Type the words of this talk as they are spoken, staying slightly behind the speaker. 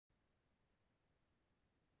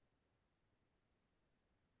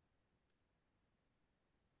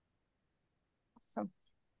So,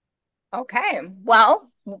 okay.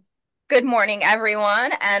 Well, good morning,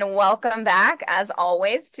 everyone, and welcome back, as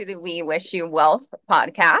always, to the We Wish You Wealth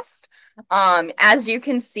podcast. As you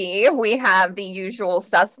can see, we have the usual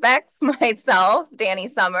suspects, myself, Danny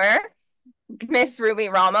Summer, Miss Ruby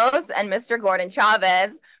Ramos, and Mr. Gordon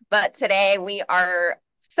Chavez. But today we are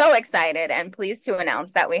so excited and pleased to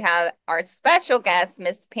announce that we have our special guest,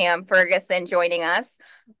 Miss Pam Ferguson, joining us.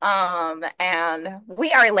 And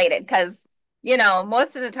we are elated because,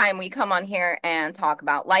 most of the time we come on here and talk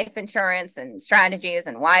about life insurance and strategies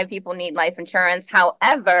and why people need life insurance.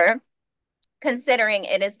 However, considering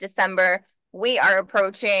it is December, we are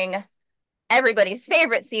approaching everybody's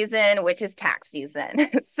favorite season, which is tax season.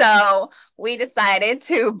 So we decided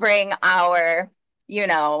to bring our,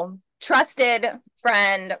 trusted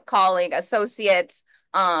friend, colleague, associate,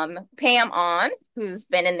 Pam on, who's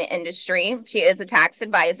been in the industry. She is a tax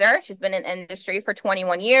advisor. She's been in the industry for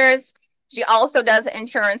 21 years. She also does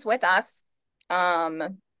insurance with us.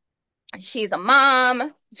 Um, She's a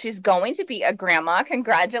mom. She's going to be a grandma.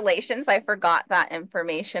 Congratulations. I forgot that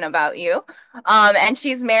information about you. And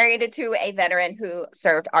she's married to a veteran who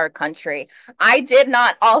served our country. I did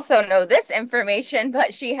not also know this information,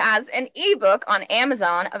 but she has an ebook on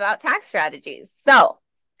Amazon about tax strategies. So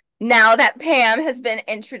now that Pam has been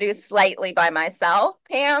introduced slightly by myself,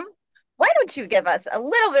 Pam, why don't you give us a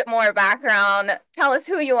little bit more background? Tell us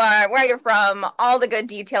who you are, where you're from, all the good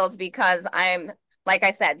details, because I'm, like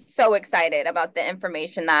I said, so excited about the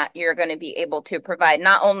information that you're going to be able to provide,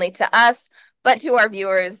 not only to us, but to our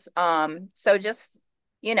viewers. So just,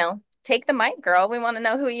 take the mic, girl. We want to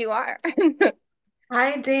know who you are.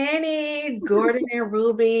 Hi, Danny, Gordon, and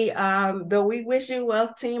Ruby. The We Wish You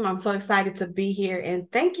Wealth team. I'm so excited to be here, and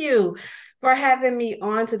thank you for having me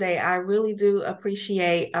on today. I really do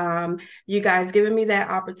appreciate you guys giving me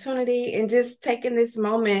that opportunity and just taking this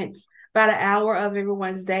moment, about an hour of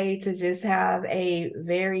everyone's day, to just have a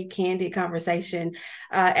very candid conversation.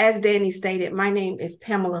 As Danny stated, my name is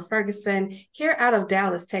Pamela Ferguson, here out of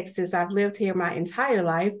Dallas, Texas. I've lived here my entire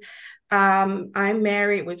life. I'm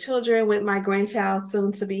married with children, with my grandchild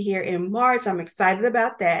soon to be here in March. I'm excited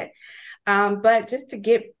about that. But just to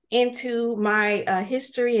get into my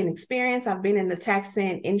history and experience, I've been in the tax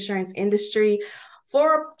and insurance industry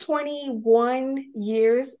for 21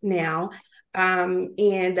 years now. And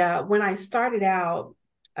when I started out,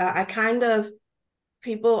 I kind of,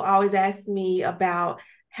 people always ask me about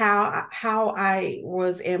how I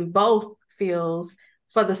was in both fields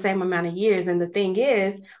for the same amount of years. And the thing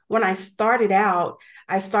is, when I started out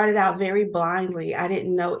very blindly. I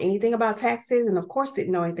didn't know anything about taxes, and of course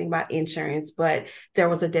didn't know anything about insurance, but there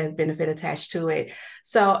was a death benefit attached to it.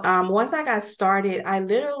 So once I got started, I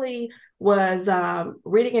literally was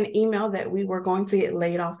reading an email that we were going to get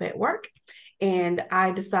laid off at work. And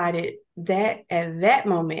I decided that at that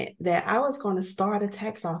moment that I was going to start a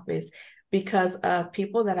tax office because of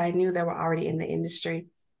people that I knew that were already in the industry.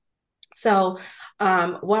 So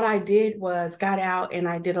what I did was got out and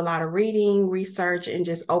I did a lot of reading, research, and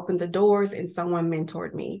just opened the doors, and someone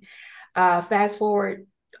mentored me. Fast forward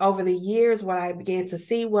over the years, what I began to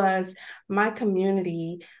see was my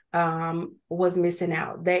community was missing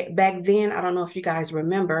out. Back then, I don't know if you guys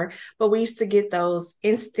remember, but we used to get those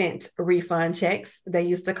instant refund checks. They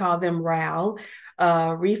used to call them RAL.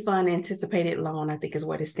 Refund anticipated loan, I think is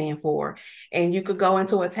what it stands for. And you could go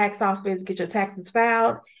into a tax office, get your taxes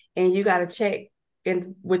filed, and you got a check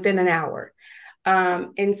in within an hour.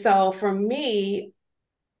 And so for me,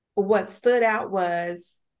 what stood out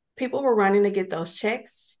was people were running to get those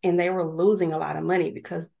checks and they were losing a lot of money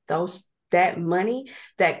because that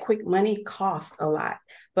quick money cost a lot.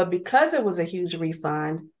 But because it was a huge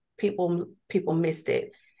refund, people missed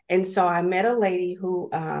it. And so I met a lady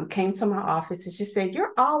who came to my office and she said,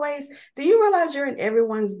 do you realize you're in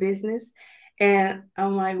everyone's business? And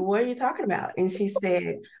I'm like, what are you talking about? And she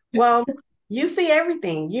said, well, you see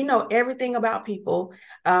everything. You know everything about people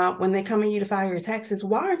when they come in you to file your taxes.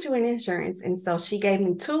 Why aren't you in insurance? And so she gave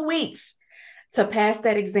me 2 weeks to pass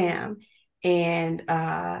that exam. And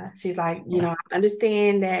she's like, I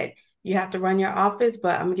understand that you have to run your office,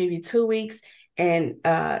 but I'm gonna give you 2 weeks, and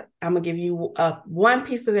I'm gonna give you one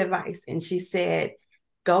piece of advice. And she said,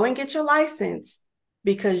 go and get your license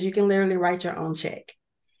because you can literally write your own check.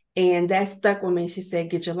 And that stuck with me. She said,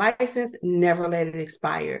 get your license, never let it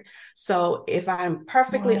expire. So if I'm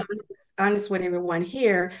perfectly honest with everyone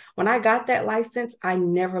here, when I got that license, I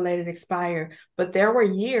never let it expire. But there were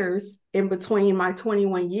years in between my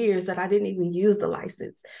 21 years that I didn't even use the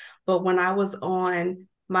license. But when I was on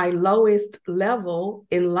my lowest level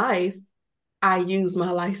in life, I used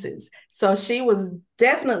my license. So she was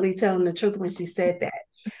definitely telling the truth when she said that.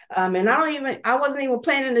 And I wasn't even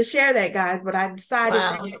planning to share that, guys, but I decided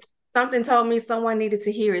that something told me someone needed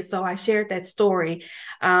to hear it. So I shared that story.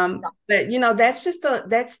 But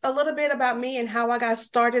that's a little bit about me and how I got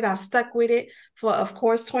started. I've stuck with it for, of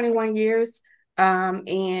course, 21 years.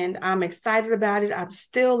 And I'm excited about it. I'm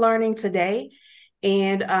still learning today.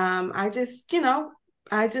 And I just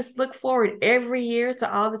look forward every year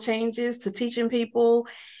to all the changes, to teaching people,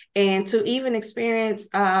 and to even experience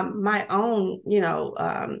my own,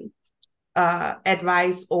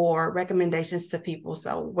 advice or recommendations to people.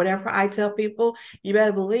 So whatever I tell people, you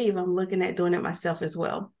better believe I'm looking at doing it myself as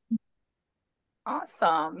well.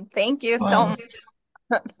 Awesome. Thank you so much.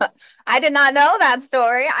 I did not know that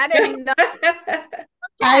story. I didn't know.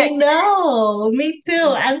 I know. Me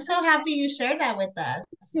too. I'm so happy you shared that with us.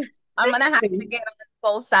 I'm gonna have to get on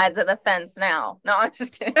both sides of the fence now. No, I'm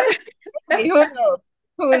just kidding. Who knows?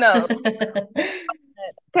 Who knows?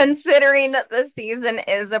 Considering that the season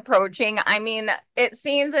is approaching, I mean, it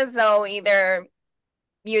seems as though either,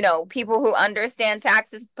 people who understand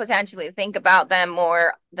taxes potentially think about them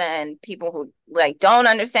more than people who like don't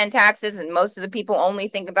understand taxes, and most of the people only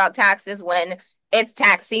think about taxes when it's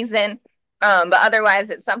tax season. But otherwise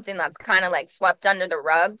it's something that's kind of like swept under the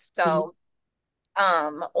rug. So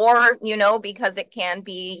or because it can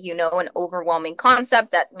be an overwhelming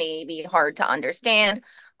concept that may be hard to understand.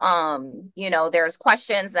 There's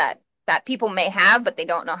questions that people may have but they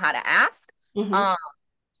don't know how to ask.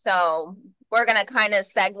 So we're gonna kind of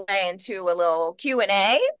segue into a little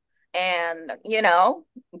Q&A, and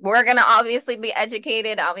we're gonna obviously be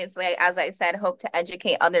educated, obviously, as I said, hope to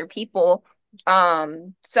educate other people.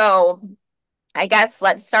 So I guess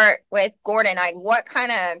let's start with Gordon. What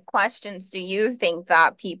kind of questions do you think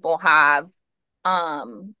that people have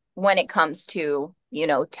when it comes to,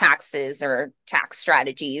 taxes or tax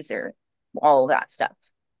strategies or all of that stuff?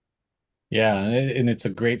 Yeah, and it's a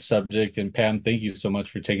great subject. And Pam, thank you so much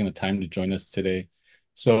for taking the time to join us today.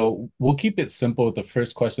 So we'll keep it simple with the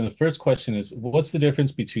first question. The first question is, what's the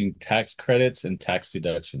difference between tax credits and tax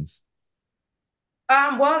deductions?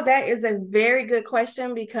 Well, that is a very good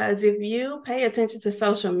question, because if you pay attention to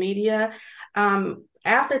social media,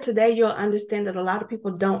 after today, you'll understand that a lot of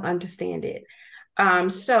people don't understand it.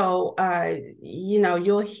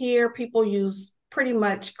 You'll hear people use pretty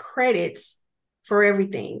much credits for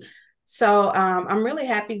everything. So I'm really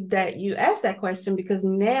happy that you asked that question, because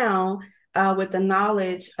now, with the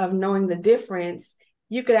knowledge of knowing the difference,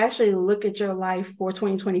 you could actually look at your life for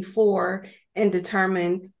 2024 and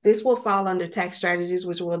determine this will fall under tax strategies,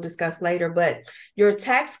 which we'll discuss later. But your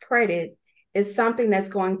tax credit is something that's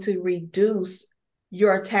going to reduce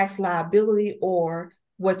your tax liability or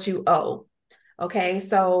what you owe. Okay,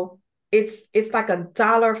 so it's like a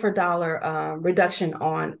dollar for dollar reduction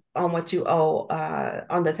on what you owe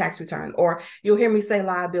on the tax return. Or you'll hear me say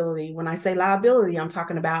liability. When I say liability, I'm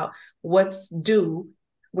talking about what's due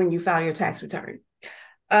when you file your tax return.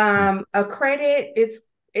 A credit,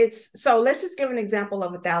 so let's just give an example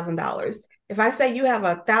of $1,000. If I say you have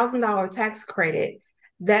 $1,000 tax credit,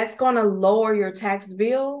 that's going to lower your tax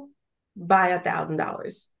bill by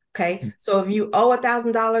 $1,000. Okay. So if you owe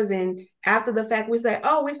 $1,000 and after the fact we say,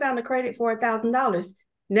 oh, we found a credit for $1,000,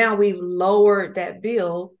 now we've lowered that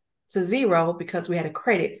bill to zero because we had a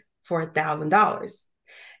credit for $1,000.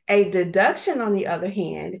 A deduction, on the other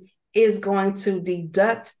hand, is going to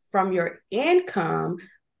deduct from your income,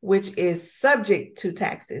 which is subject to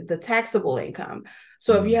taxes, the taxable income.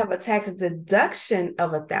 So if you have a tax deduction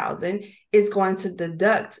of $1,000, it's going to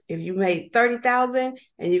deduct. If you made $30,000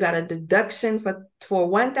 and you got a deduction for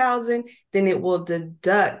 $1,000, then it will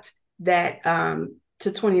deduct that to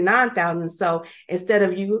 $29,000. So instead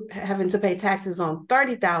of you having to pay taxes on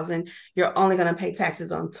 $30,000, you're only going to pay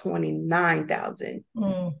taxes on $29,000.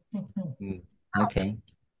 Okay,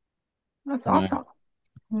 that's awesome.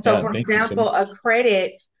 So, for example, a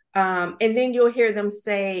credit. And then you'll hear them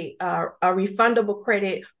say a refundable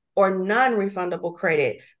credit or non-refundable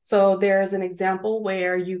credit. So there's an example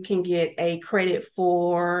where you can get a credit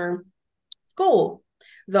for school,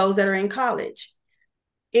 those that are in college.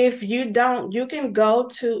 If you don't, you can go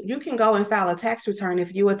and file a tax return.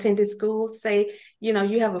 If you attended school, say,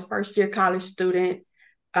 you have a first year college student,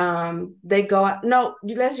 they go out. No,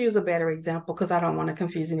 let's use a better example because I don't want to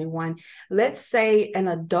confuse anyone. Let's say an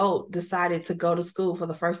adult decided to go to school for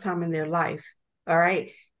the first time in their life. All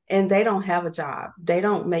right. And they don't have a job. They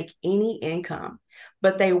don't make any income,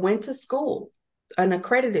 but they went to school, an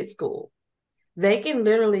accredited school. They can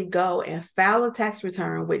literally go and file a tax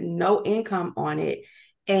return with no income on it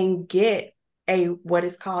and get what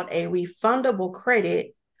is called a refundable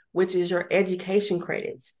credit, which is your education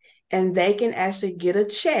credits. And they can actually get a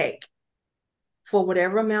check for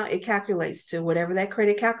whatever amount it calculates to, whatever that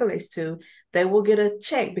credit calculates to, they will get a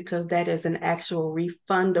check because that is an actual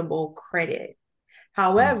refundable credit.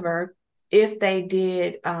 However, if they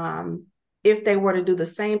did, if they were to do the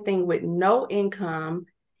same thing with no income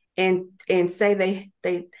and say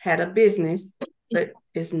they had a business, but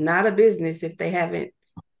it's not a business if they haven't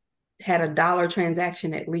had a dollar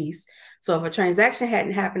transaction at least. So if a transaction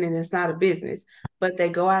hadn't happened and it's not a business, but they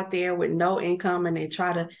go out there with no income and they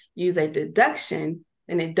try to use a deduction,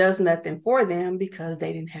 then it does nothing for them because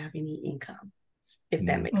they didn't have any income, if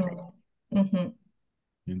that makes sense. Mm-hmm.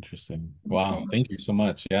 Interesting. Wow. Okay. Thank you so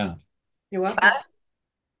much. Yeah. You're welcome.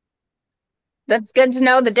 That's good to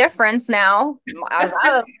know the difference now.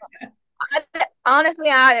 Honestly,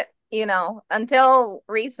 until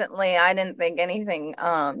recently, I didn't think anything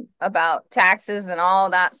about taxes and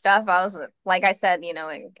all that stuff. I was, like I said,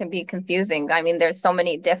 it can be confusing. I mean, there's so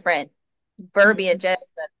many different verbiages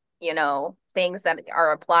that, things that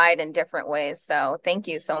are applied in different ways. So thank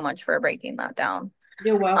you so much for breaking that down.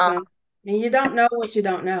 You're welcome. And you don't know what you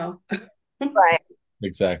don't know. Right.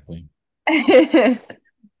 Exactly.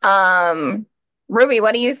 Ruby,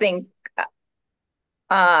 what do you think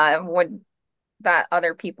would that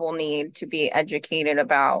other people need to be educated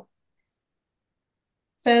about?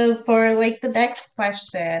 So for like the next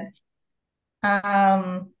question,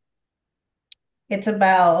 it's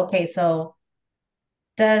about, okay, so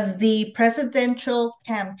does the presidential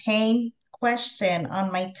campaign question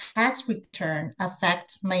on my tax return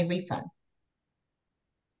affect my refund?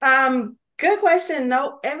 Good question.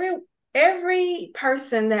 No, every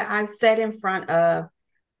person that I've sat in front of,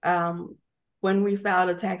 when we filed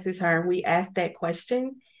a tax return, we asked that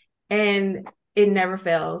question and it never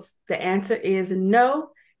fails. The answer is no,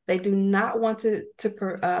 they do not want to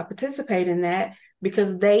participate in that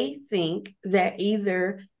because they think that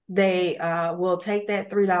either they will take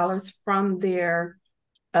that $3 from their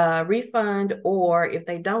refund, or if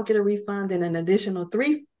they don't get a refund, then an additional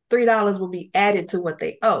 $3 will be added to what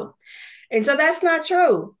they owe. And so that's not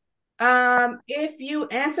true. If you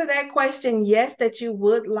answer that question, yes, that you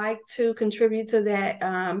would like to contribute to that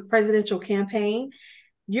presidential campaign,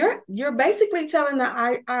 you're basically telling the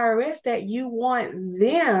IRS that you want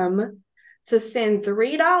them to send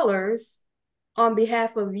 $3 on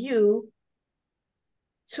behalf of you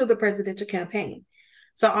to the presidential campaign.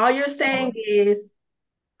 So all you're saying is,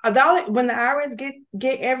 when the IRS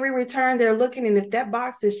get every return, they're looking, and if that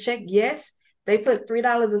box is checked yes, they put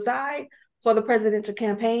 $3 aside for the presidential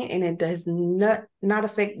campaign, and it does not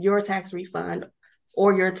affect your tax refund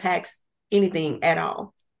or your tax anything at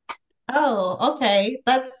all. Oh, okay.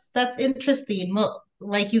 That's interesting.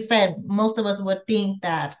 Like you said, most of us would think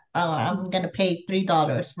that, oh, I'm gonna pay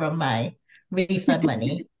 $3 from my refund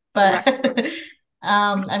money. But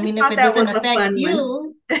I mean, if it doesn't affect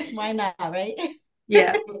you, why not, right?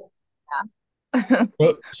 Yeah.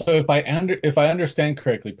 So if I understand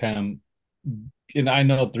correctly, Pam, and I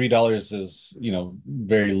know $3 is,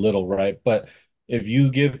 very little, right? But if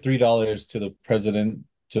you give $3 to the president,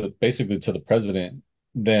 basically to the president,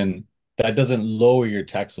 then that doesn't lower your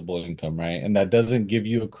taxable income, right? And that doesn't give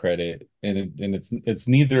you a credit, and it's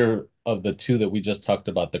neither of the two that we just talked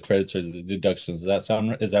about, the credits or the deductions.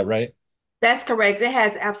 Is that right? That's correct. It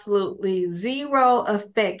has absolutely zero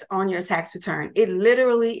effect on your tax return. It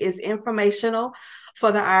literally is informational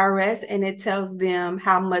for the IRS, and it tells them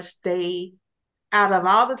how much out of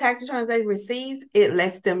all the tax returns they receive, it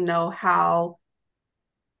lets them know how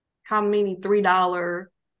many $3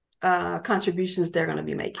 contributions they're going to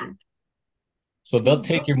be making. So they'll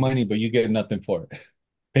take your money, but you get nothing for it,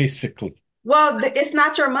 basically. Well, it's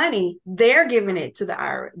not your money. They're giving it to the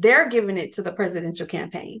IRS. They're giving it to the presidential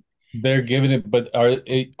campaign. They're giving it, but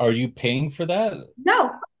are you paying for that?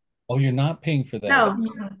 No. Oh, you're not paying for that. No.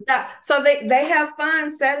 So they have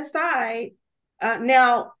funds set aside.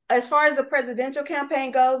 Now, as far as the presidential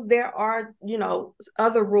campaign goes, there are,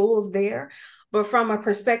 other rules there. But from a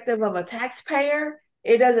perspective of a taxpayer,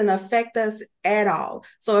 it doesn't affect us at all.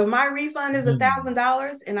 So if my refund is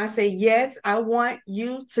 $1,000 and I say, yes, I want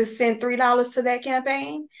you to send $3 to that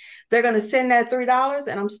campaign, they're going to send that $3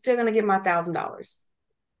 and I'm still going to get my $1,000.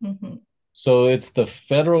 Mm-hmm. So it's the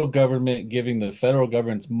federal government giving the federal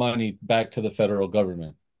government's money back to the federal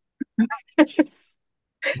government.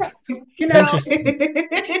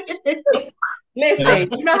 Listen,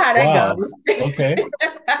 you know how that goes. Okay.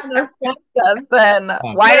 Then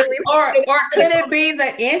why do we? Or could it be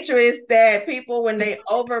the interest that people, when they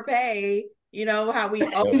overpay, how we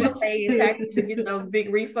overpay in taxes to get those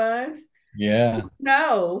big refunds? Yeah. Who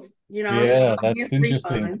knows? Yeah, that's interesting.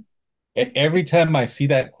 Refunds. Every time I see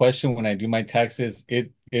that question when I do my taxes,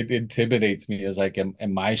 it it intimidates me as like,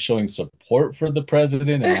 am I showing support for the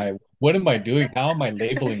president? What am I doing? How am I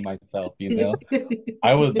labeling myself?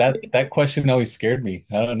 That question always scared me.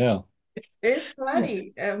 I don't know. It's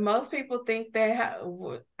funny. Most people think that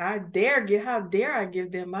how dare I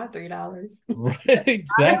give them my $3? Right,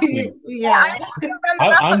 exactly. Yeah.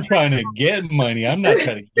 I'm trying to get money. I'm not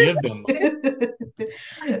trying to give them money.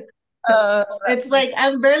 It's like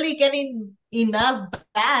I'm barely getting enough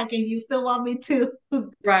back, and you still want me to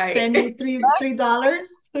Right. send you $3?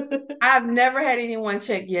 I've never had anyone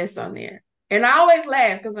check yes on there. And I always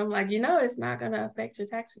laugh because I'm like, it's not going to affect your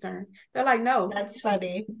tax return. They're like, no. That's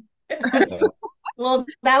funny. Well,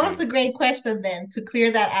 that was a great question then to clear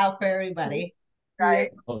that out for everybody.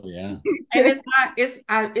 Right. Oh yeah. And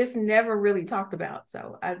it's never really talked about.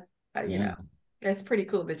 So it's pretty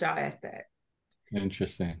cool that y'all asked that.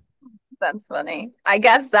 Interesting. That's funny. I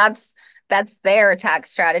guess that's their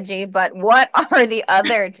tax strategy, but what are the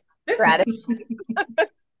other tax strategies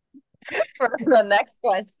for the next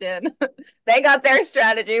question? They got their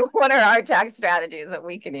strategy. What are our tax strategies that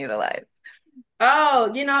we can utilize?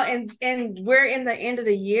 Oh, and we're in the end of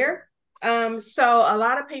the year. So a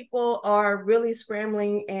lot of people are really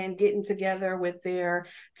scrambling and getting together with their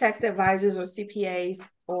tax advisors or CPAs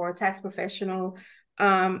or tax professional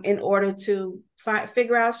in order to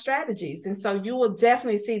figure out strategies. And so you will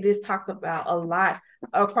definitely see this talked about a lot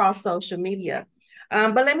across social media.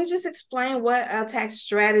 But let me just explain what a tax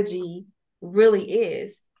strategy really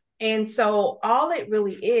is. And so all it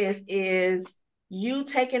really is you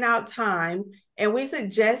taking out time, and we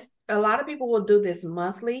suggest a lot of people will do this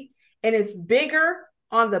monthly, and it's bigger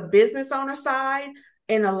on the business owner side.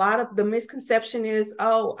 And a lot of the misconception is,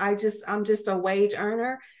 oh, I'm just a wage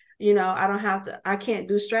earner. I can't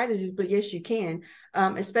do strategies, but yes, you can,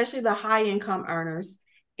 especially the high income earners.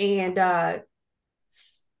 And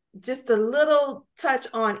just a little touch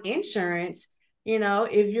on insurance,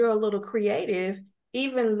 if you're a little creative,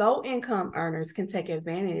 even low income earners can take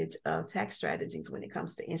advantage of tax strategies when it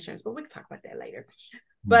comes to insurance, but we can talk about that later.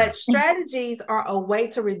 But strategies are a way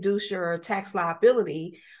to reduce your tax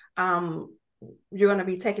liability. You're going to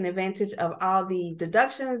be taking advantage of all the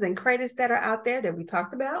deductions and credits that are out there that we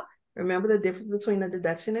talked about. Remember the difference between a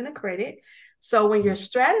deduction and a credit. So when you're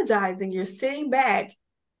strategizing, you're sitting back.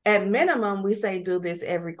 At minimum, we say do this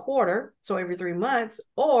every quarter, so every 3 months,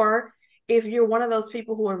 or if you're one of those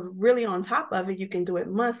people who are really on top of it, you can do it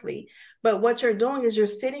monthly. But what you're doing is you're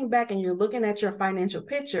sitting back and you're looking at your financial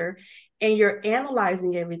picture and you're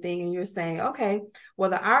analyzing everything and you're saying, okay, well,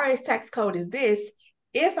 the IRS tax code is this.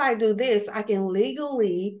 If I do this, I can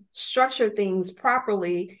legally structure things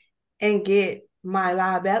properly and get my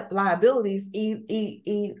liabilities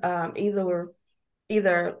either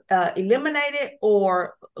eliminated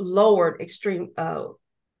or lowered, extremely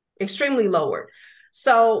lowered.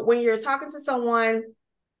 So when you're talking to someone,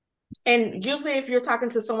 and usually if you're talking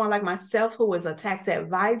to someone like myself, who is a tax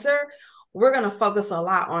advisor, we're going to focus a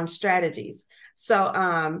lot on strategies. So,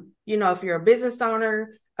 if you're a business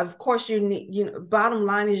owner, of course you need, bottom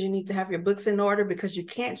line is you need to have your books in order, because you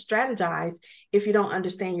can't strategize if you don't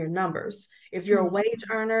understand your numbers. If you're a wage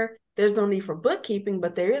earner, there's no need for bookkeeping,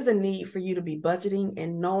 but there is a need for you to be budgeting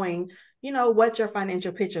and knowing, what your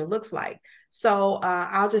financial picture looks like. So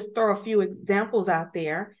I'll just throw a few examples out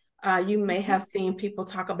there. You may have seen people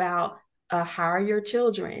talk about hire your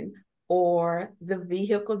children or the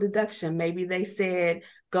vehicle deduction. Maybe they said,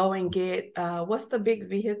 go and get, what's the big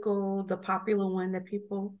vehicle, the popular one that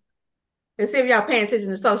people, let's see if y'all paying attention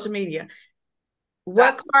to social media.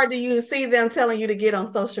 What car do you see them telling you to get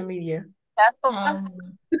on social media? That's the one.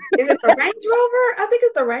 Is it the Range Rover? I think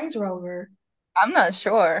it's the Range Rover. I'm not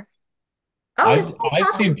sure. Oh,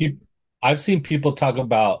 I've seen people talk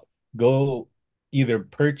about go either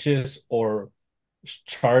purchase or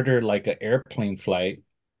charter like an airplane flight,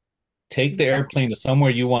 take the airplane to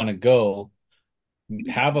somewhere you want to go,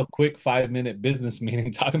 have a quick 5-minute business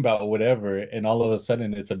meeting talking about whatever, and all of a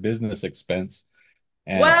sudden it's a business expense.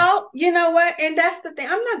 Well, you know what? And that's the thing.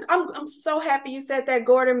 I'm so happy you said that,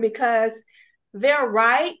 Gordon, because they're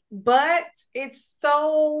right, but it's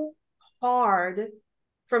so hard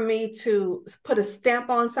for me to put a stamp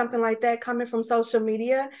on something like that coming from social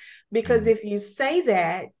media, because if you say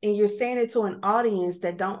that and you're saying it to an audience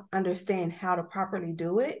that don't understand how to properly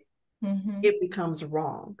do it, it becomes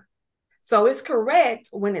wrong. So it's correct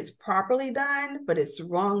when it's properly done, but it's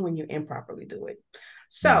wrong when you improperly do it.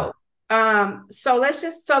 So so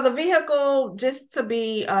the vehicle, just to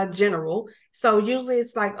be general, so usually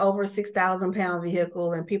it's like over 6,000 pound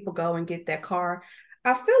vehicle, and people go and get that car.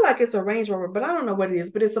 I feel like it's a Range Rover, but I don't know what it is,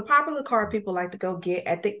 but it's a popular car people like to go get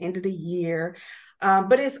at the end of the year.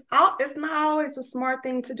 But it's not always a smart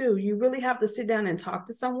thing to do. You really have to sit down and talk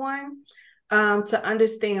to someone to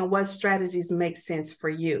understand what strategies make sense for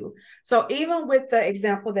you. So even with the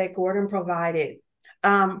example that Gordon provided,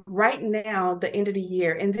 right now, the end of the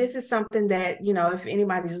year, and this is something that, you know, if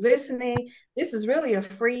anybody's listening, this is really a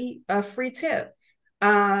free tip.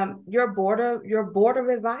 Your board of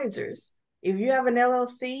advisors. If you have an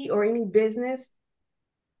LLC or any business,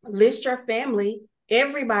 list your family,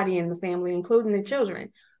 everybody in the family, including the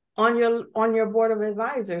children, on your board of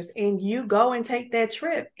advisors, and you go and take that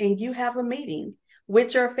trip and you have a meeting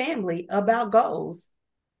with your family about goals.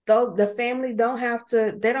 The family don't have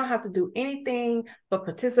to do anything but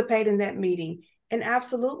participate in that meeting. And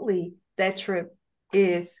absolutely that trip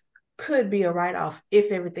could be a write-off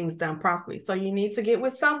if everything's done properly. So you need to get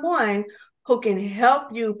with someone who can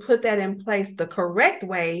help you put that in place the correct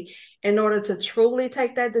way in order to truly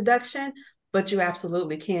take that deduction. But you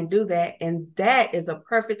absolutely can do that. And that is a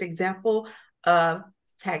perfect example of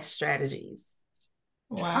tax strategies.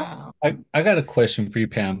 Wow. I got a question for you,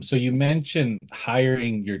 Pam. So you mentioned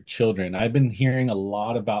hiring your children. I've been hearing a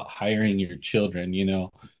lot about hiring your children, you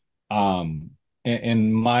know.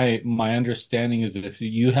 And my understanding is that if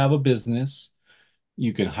you have a business,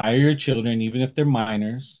 you can hire your children, even if they're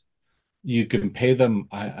minors. You can pay them,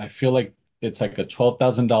 I feel like it's like a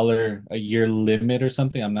 $12,000 a year limit or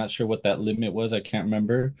something. I'm not sure what that limit was. I can't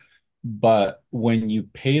remember. But when you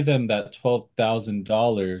pay them that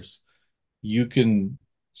 $12,000, you can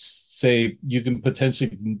you can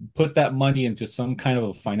potentially put that money into some kind of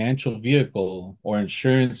a financial vehicle or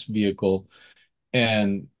insurance vehicle,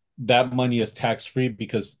 and that money is tax free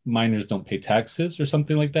because minors don't pay taxes or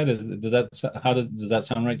something like that. Does that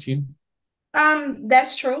sound right to you?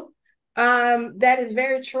 That's true. That is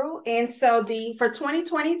very true. And so for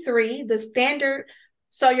 2023, the standard,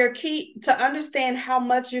 so your key to understand how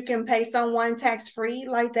much you can pay someone tax free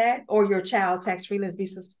like that, or your child tax free, let's be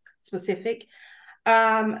specific.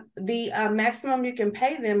 The maximum you can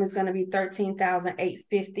pay them is going to be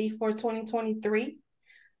 $13,850 for 2023.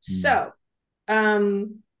 So,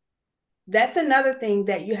 that's another thing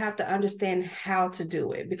that you have to understand how to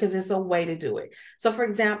do it, because it's a way to do it. So, for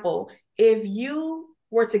example, if you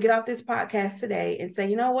were to get off this podcast today and say,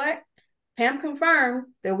 you know what, Pam confirmed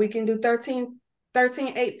that we can do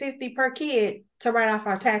 13,850 per kid to write off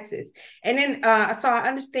our taxes. And then, so I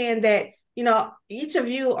understand that, you know, each of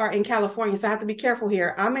you are in California, so I have to be careful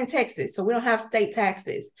here. I'm in Texas, so we don't have state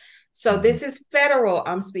taxes. So this is federal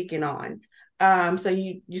I'm speaking on. So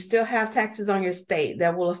you still have taxes on your state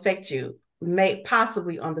that will affect you,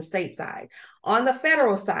 possibly on the state side. On the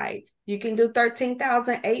federal side, you can do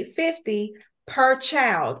 13,850 per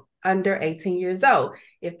child under 18 years old.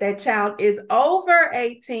 If that child is over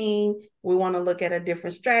 18, we want to look at a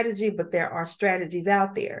different strategy, but there are strategies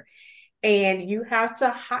out there. And you have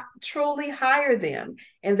to truly hire them.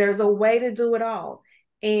 And there's a way to do it all.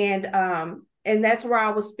 And that's where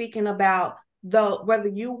I was speaking about whether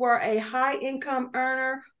you were a high income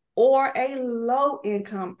earner or a low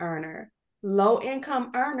income earner. Low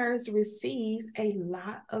income earners receive a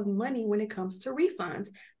lot of money when it comes to refunds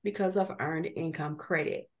because of earned income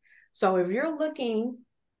credit. So if you're looking,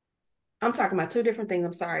 I'm talking about two different things.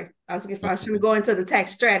 I'm sorry. I shouldn't go into the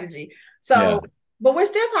tax strategy. So, but we're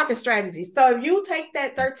still talking strategy. So if you take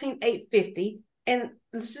that 13,850, and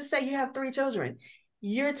let's just say you have 3 children,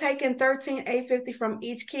 you're taking 13,850 from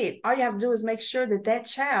each kid. All you have to do is make sure that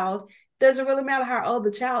child, doesn't really matter how old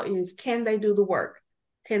the child is, can they do the work?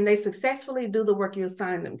 Can they successfully do the work you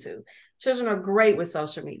assign them to? Children are great with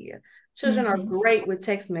social media. Children are great with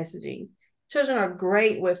text messaging. Children are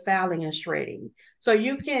great with filing and shredding. So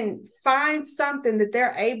you can find something that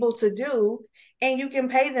they're able to do and you can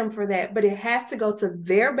pay them for that, but it has to go to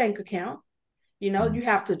their bank account. You know, you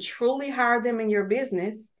have to truly hire them in your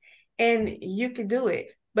business and you can do it.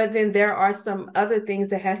 But then there are some other things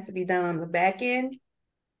that has to be done on the back end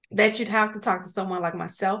that you'd have to talk to someone like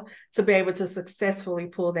myself to be able to successfully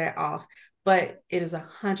pull that off. But it is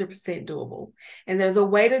 100% doable. And there's a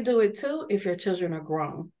way to do it too if your children are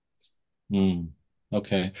grown.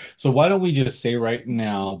 Okay. So why don't we just say right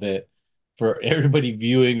now that for everybody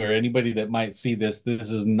viewing or anybody that might see this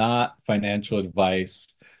is not financial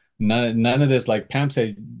advice. None of this, like Pam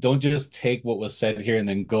said, don't just take what was said here and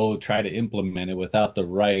then go try to implement it without the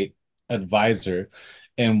right advisor.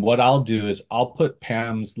 And what I'll do is I'll put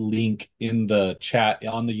Pam's link in the chat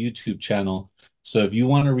on the YouTube channel. So if you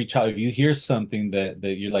want to reach out, if you hear something that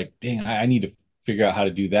you're like, dang, I need to figure out how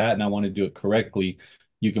to do that and I want to do it correctly,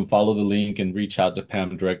 you can follow the link and reach out to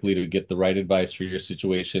Pam directly to get the right advice for your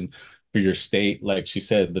situation. for your state. Like she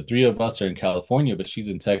said, the three of us are in California, but she's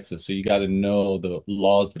in Texas. So you got to know the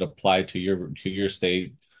laws that apply to your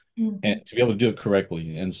state and to be able to do it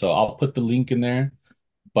correctly. And so I'll put the link in there.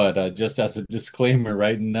 But just as a disclaimer,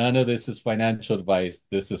 right? None of this is financial advice.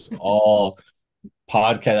 This is all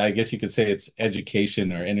podcast. I guess you could say it's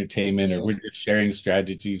education or entertainment, or we're just sharing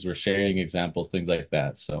strategies, we're sharing examples, things like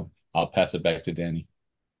that. So I'll pass it back to Danny.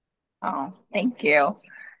 Oh, thank you.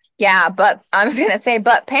 Yeah, but I was gonna say,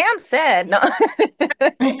 but Pam said no.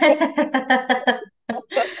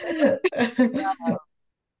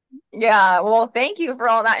 Yeah, well, thank you for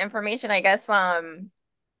all that information. I guess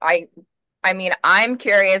I I mean, I'm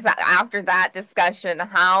curious after that discussion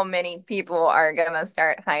how many people are gonna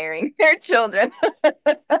start hiring their children.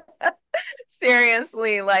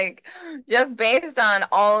 Seriously, like just based on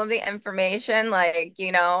all of the information, like,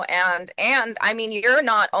 and I mean, you're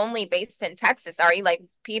not only based in Texas, are you? Like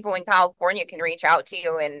people in California can reach out to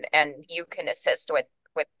you and you can assist with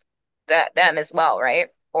them as well, right?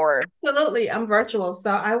 Or Absolutely. I'm virtual. So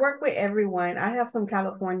I work with everyone. I have some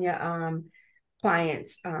California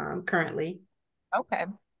clients currently. okay.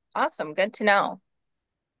 Awesome. Good to know.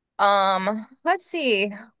 Let's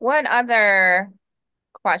see. What other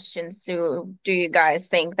questions do you guys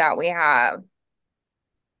think that we have?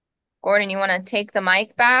 Gordon, you want to take the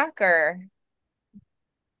mic back or?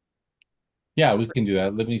 Yeah, we can do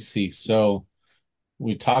that. Let me see. So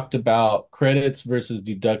we talked about credits versus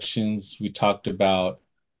deductions. We talked about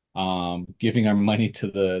giving our money to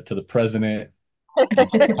the president. We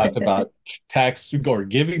talked about tax or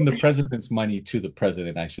giving the president's money to the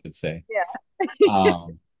president, I should say. Yeah.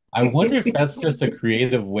 I wonder if that's just a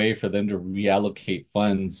creative way for them to reallocate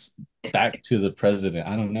funds back to the president.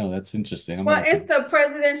 I don't know. That's interesting. Well, it's the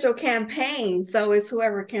presidential campaign, so it's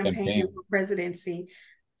whoever campaigning for presidency.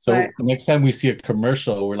 So next time we see a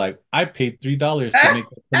commercial, we're like, I paid $3 to make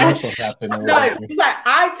the commercial happen. No, like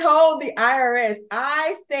I told the IRS,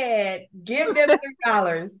 I said, give them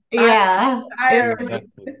 $3. Yeah,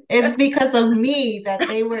 it's because of me that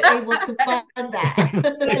they were able to fund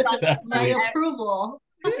that. Exactly. My approval.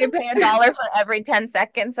 You pay $1 for every 10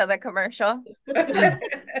 seconds of the commercial.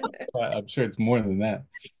 I'm sure it's more than that.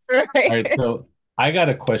 Right. All right, so I got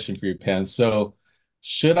a question for you, Pam. So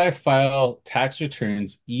should I file tax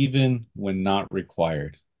returns even when not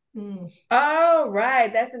required? Oh,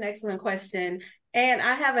 right. That's an excellent question. And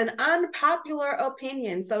I have an unpopular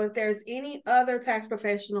opinion. So if there's any other tax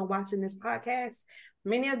professional watching this podcast,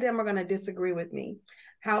 many of them are going to disagree with me.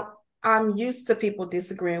 How I'm used to people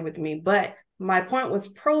disagreeing with me, but my point was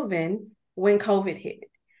proven when COVID hit.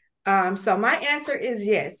 So my answer is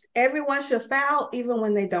yes. Everyone should file even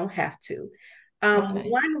when they don't have to.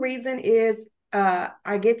 One reason is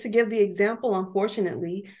I get to give the example,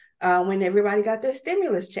 unfortunately, when everybody got their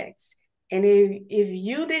stimulus checks. And if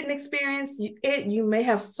you didn't experience it, you may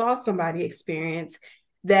have saw somebody experience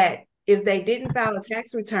that if they didn't file a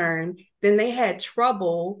tax return, then they had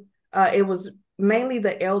trouble. It was mainly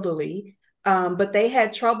the elderly, but they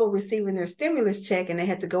had trouble receiving their stimulus check and they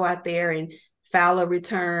had to go out there and file a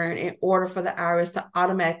return in order for the IRS to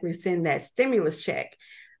automatically send that stimulus check.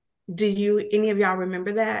 Do any of y'all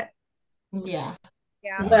remember that? Yeah.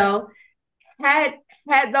 Well, had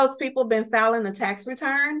those people been filing a tax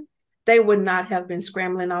return, they would not have been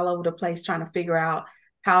scrambling all over the place trying to figure out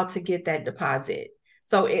how to get that deposit.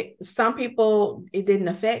 So some people it didn't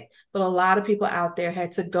affect, but a lot of people out there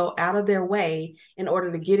had to go out of their way in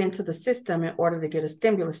order to get into the system in order to get a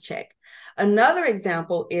stimulus check. Another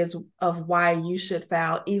example is of why you should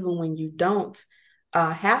file even when you don't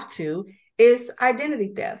have to is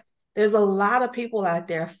identity theft. There's a lot of people out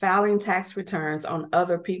there filing tax returns on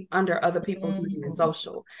other people under other people's name and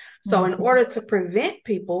social. So in order to prevent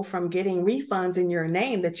people from getting refunds in your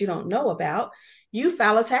name that you don't know about, you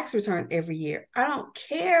file a tax return every year. I don't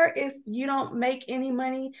care if you don't make any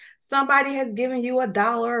money. Somebody has given you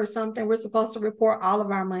 $1 or something. We're supposed to report all of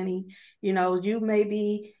our money. You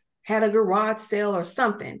maybe had a garage sale or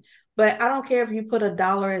something, but I don't care if you put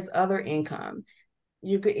 $1 as other income.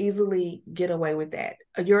 You could easily get away with that.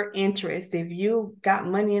 Your interest, if you got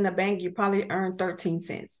money in the bank, you probably earned 13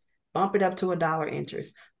 cents. Bump it up to $1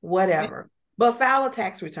 interest, whatever. But file a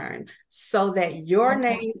tax return so that your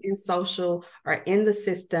name and social are in the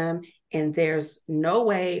system and there's no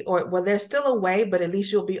way, or there's still a way, but at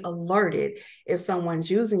least you'll be alerted if someone's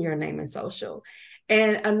using your name and social.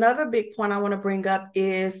 And another big point I want to bring up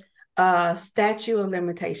is statute of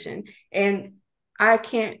limitation. And I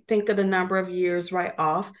can't think of the number of years right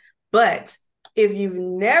off, but if you've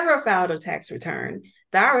never filed a tax return,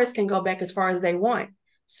 the IRS can go back as far as they want.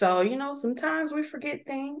 So, sometimes we forget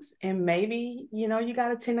things, and maybe, you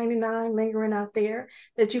got a 1099 lingering out there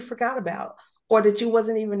that you forgot about, or that you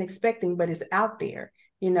wasn't even expecting, but it's out there,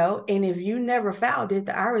 and if you never filed it,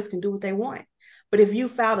 the IRS can do what they want. But if you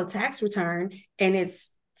filed a tax return and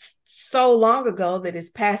it's so long ago that it's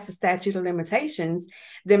past the statute of limitations,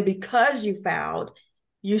 then because you filed,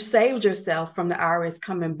 you saved yourself from the IRS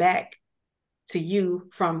coming back to you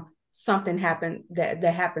from something happened that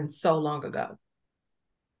happened so long ago.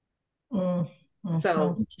 Mm-hmm.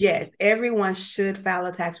 So yes, everyone should file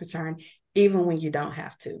a tax return, even when you don't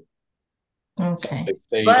have to. Okay.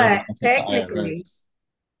 But technically,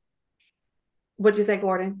 what'd you say,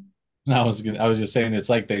 Gordon? I was just saying, it's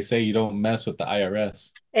like they say you don't mess with the IRS.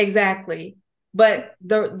 Exactly. But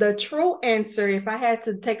the true answer, if I had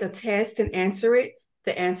to take a test and answer it,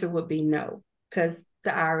 the answer would be no, because the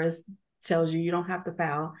IRS tells you don't have to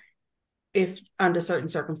file if under certain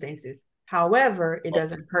circumstances. However, it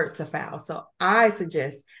doesn't hurt to file. So I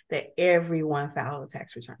suggest that everyone file a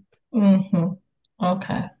tax return. Mm-hmm.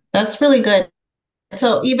 Okay. That's really good.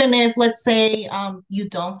 So even if, let's say, you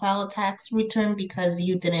don't file a tax return because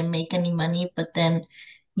you didn't make any money, but then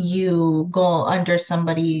you go under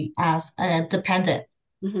somebody as a dependent,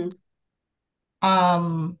 Mm-hmm.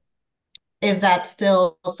 is that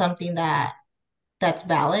still something that's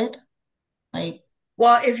valid? Like,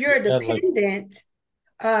 Well, if you're a Yeah, like, dependent,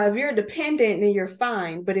 then you're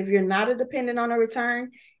fine. But if you're not a dependent on a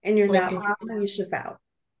return and you're like, not filing, you should file.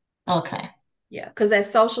 okay. Yeah, because that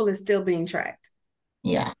social is still being tracked.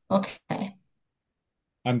 Yeah. Okay.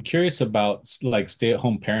 I'm curious about like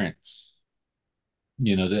stay-at-home parents.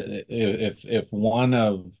 If one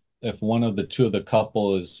of the two of the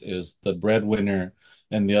couple is the breadwinner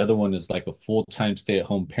and the other one is like a full-time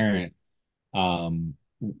stay-at-home parent, um,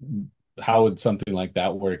 how would something like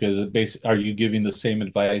that work? Are you giving the same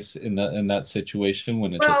advice in that situation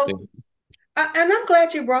when it's a stay? Well, and I'm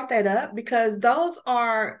glad you brought that up, because those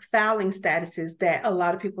are filing statuses that a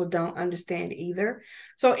lot of people don't understand either.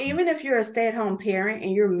 So even if you're a stay-at-home parent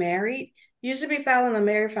and you're married, you should be filing a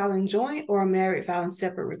married filing joint or a married filing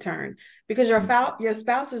separate return, because your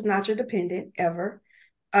spouse is not your dependent ever.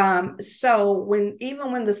 So when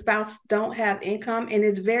the spouse don't have income, and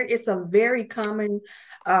it's a very common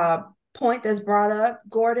point that's brought up,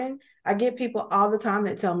 Gordon. I get people all the time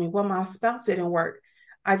that tell me, well, my spouse didn't work,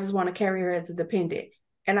 I just want to carry her as a dependent.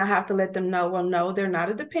 And I have to let them know, well, no, they're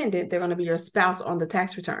not a dependent. They're going to be your spouse on the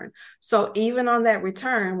tax return. So even on that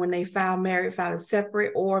return, when they file married filing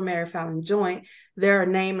separate or married filing joint, their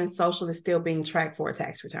name and social is still being tracked for a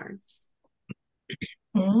tax return.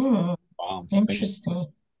 Wow. Interesting.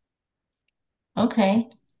 Okay.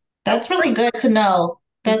 That's really good to know.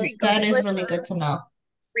 That is really good to know.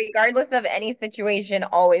 Regardless of any situation,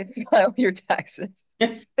 always file your taxes.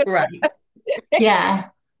 Right. Yeah.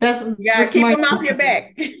 That's Yeah, keep them off your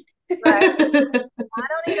back. Right. I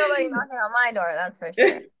don't need nobody knocking on my door, that's for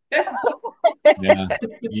sure. Yeah.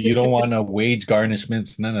 You don't want no wage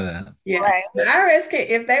garnishments, none of that. Yeah. Right. The IRS can,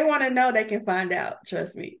 if they want to know, they can find out.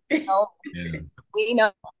 Trust me. No, Yeah. we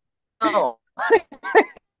know.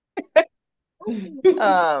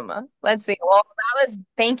 Let's see. Well,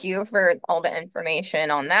 thank you for all the information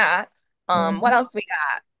on that. What else we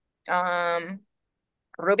got?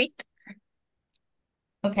 Ruby.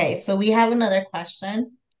 Okay, so we have another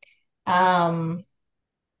question. What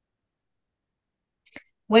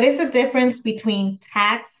is the difference between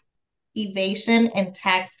tax evasion and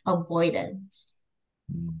tax avoidance?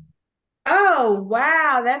 Oh,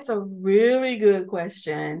 wow. That's a really good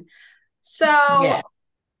question. Yeah.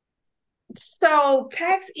 So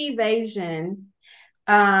tax evasion,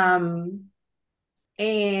 and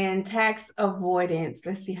tax avoidance.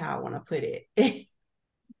 Let's see how I want to put it.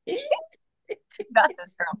 Got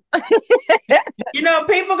this, girl.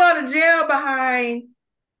 People go to jail behind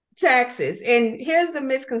taxes. And here's the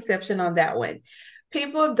misconception on that one.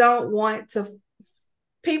 People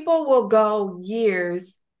will go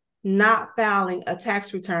years not filing a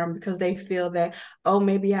tax return because they feel that, oh,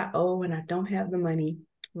 maybe I owe and I don't have the money,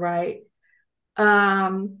 right?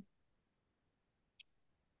 You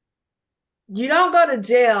don't go to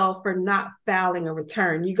jail for not filing a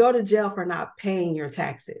return. You go to jail for not paying your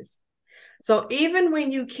taxes. So even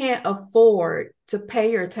when you can't afford to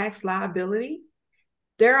pay your tax liability,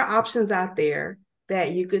 there are options out there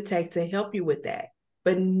that you could take to help you with that,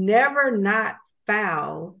 but never not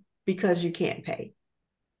file because you can't pay.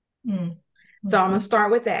 Mm-hmm. So I'm going to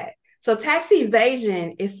start with that. So tax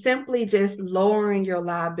evasion is simply just lowering your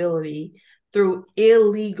liability through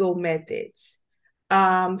illegal methods.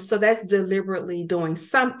 So that's deliberately doing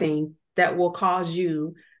something that will cause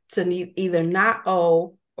you to either not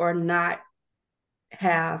owe or not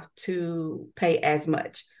have to pay as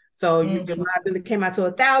much. So your liability came out to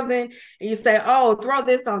 1,000, and you say, "Oh, throw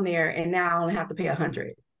this on there," and now I only have to pay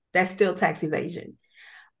 100. That's still tax evasion.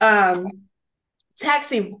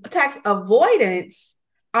 Tax avoidance,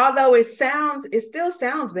 although it still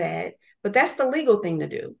sounds bad, but that's the legal thing to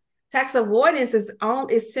do. Tax avoidance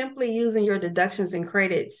is simply using your deductions and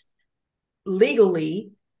credits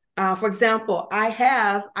legally. For example,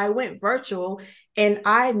 I went virtual, and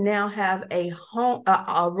I now have a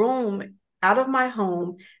room out of my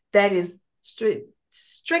home that is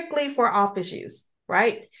strictly for office use,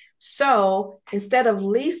 right? So instead of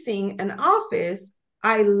leasing an office,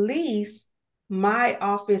 I lease my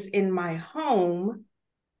office in my home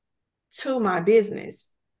to my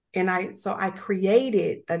business. And I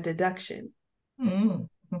created a deduction.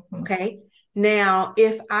 Okay. Now,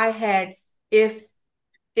 if I had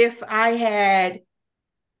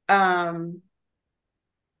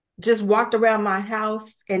just walked around my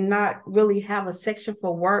house and not really have a section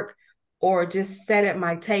for work, or just sat at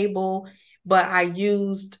my table, but I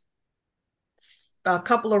used a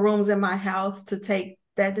couple of rooms in my house to take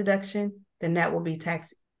that deduction, then that will be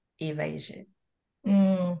tax evasion.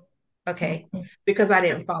 Okay. Because I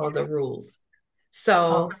didn't follow the rules.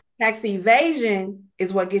 So tax evasion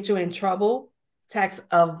is what gets you in trouble. Tax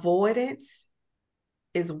avoidance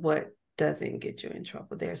is what doesn't get you in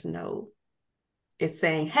trouble. It's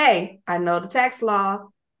saying, hey, I know the tax law,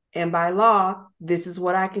 and by law, this is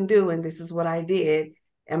what I can do, and this is what I did,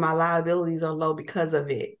 and my liabilities are low because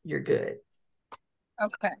of it. You're good.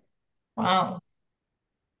 Okay. Wow.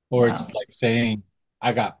 Or it's like saying,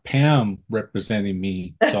 I got Pam representing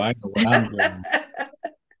me, so I know what I'm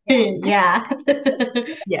doing. Yeah.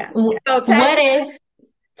 Yeah. So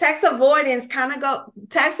tax avoidance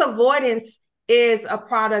is a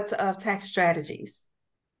product of tax strategies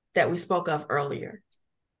that we spoke of earlier.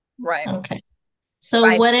 Right. Okay. So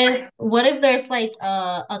what if there's like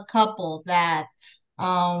a couple that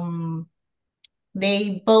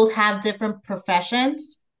they both have different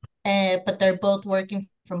professions, but they're both working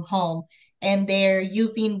from home, and they're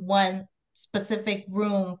using one specific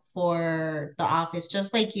room for the office,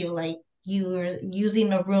 just like you're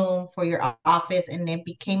using a room for your office, and it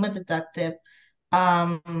became a deductive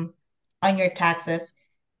on your taxes,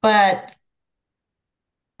 but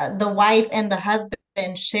the wife and the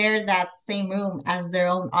husband share that same room as their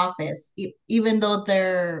own office, even though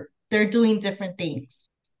they're doing different things.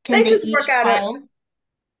 Can they each file?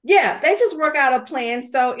 They just work out a plan.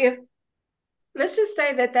 So if, let's just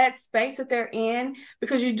say that space that they're in,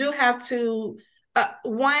 because you do have to,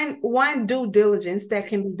 one due diligence that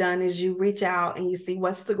can be done is you reach out and you see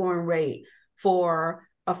what's the going rate for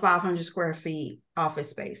a 500 square feet office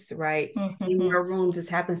space, right? In your room just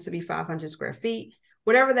happens to be 500 square feet.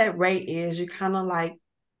 Whatever that rate is, you kind of like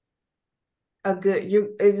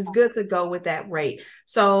it is good to go with that rate.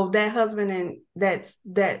 So that husband and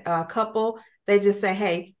that couple, they just say,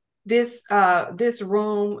 hey, this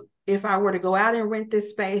room, if I were to go out and rent this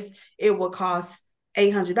space, it will cost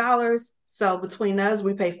 $800. So between us,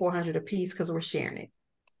 we pay $400 a piece because we're sharing it.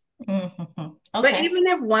 Okay. But even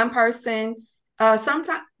if one person,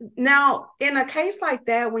 sometimes now in a case like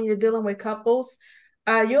that, when you're dealing with couples,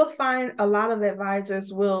 you'll find a lot of advisors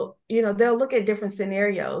they'll look at different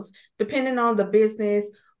scenarios depending on the business,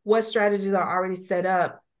 what strategies are already set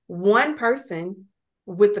up. One person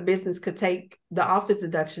with the business could take the office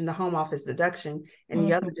deduction, the home office deduction, and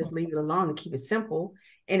the other just leave it alone and keep it simple,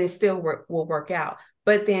 and it still will work out.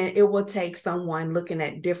 But then it will take someone looking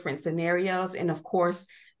at different scenarios, and of course,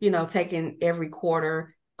 taking every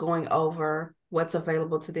quarter, going over what's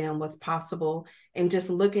available to them, what's possible, and just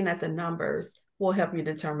looking at the numbers will help you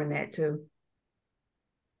determine that too.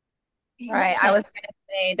 Right. I was going to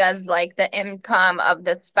say, does like the income of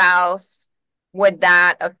the spouse, would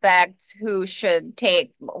that affect who should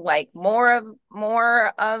take like more of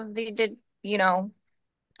the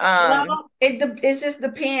Well, it just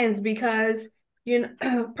depends, because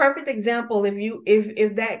perfect example,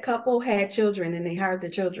 if that couple had children and they hired the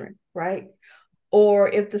children, right? Or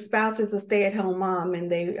if the spouse is a stay-at-home mom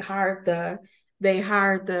and they hired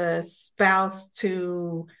the spouse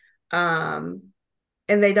to and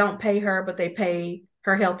they don't pay her, but they pay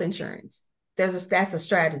her health insurance. That's a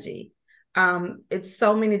strategy. It's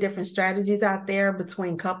so many different strategies out there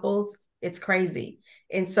between couples. It's crazy.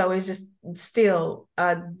 And so it's just still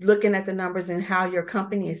looking at the numbers and how your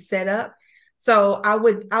company is set up. So I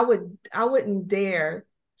wouldn't dare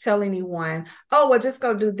tell anyone, oh, well, just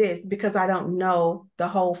go do this, because I don't know the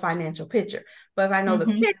whole financial picture. But if I know the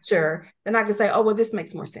picture, then I can say, oh, well, this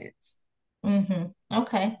makes more sense.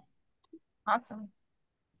 Okay. Awesome.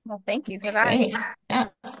 Well, thank you for that. Great.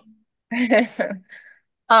 Yeah.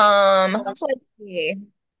 Let's see. So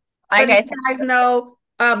Like do I you said, guys know,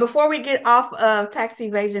 before we get off of tax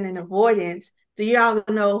evasion and avoidance, do y'all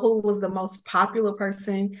know who was the most popular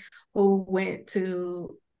person who went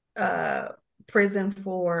to uh, prison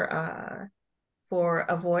for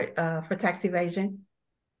tax evasion?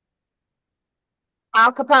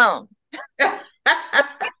 Al Capone.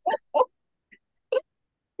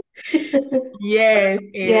 Yes,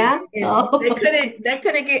 and, Yeah. and they Oh.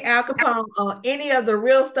 couldn't get Al Capone on any of the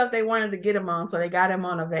real stuff they wanted to get him on, so they got him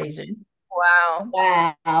on evasion. Wow.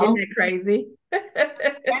 Isn't Wow. that crazy? Yeah,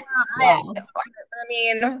 Wow. I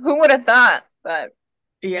mean, who would have thought? But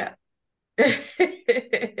Yeah. that's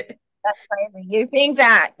crazy. You think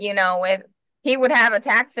that, with he would have a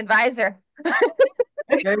tax advisor.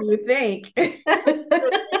 What do you think?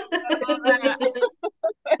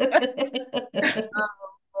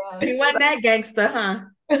 He wasn't that gangster, huh?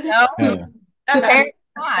 No, Yeah. apparently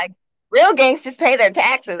not. Real gangsters pay their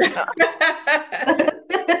taxes. No.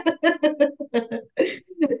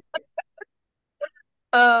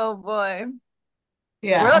 Oh boy.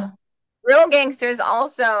 Real Yeah. real gangsters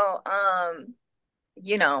also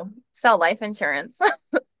sell life insurance.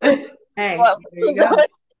 Hey, What there you go.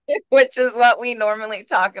 which is what we normally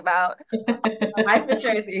talk about. Life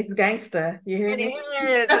insurance is gangster. You hear It me?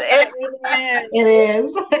 is. It really is. It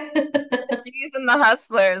is. The G's and the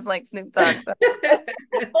hustlers, like Snoop Dogg said.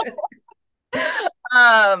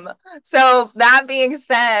 Um, so that being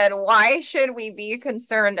said, why should we be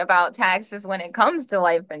concerned about taxes when it comes to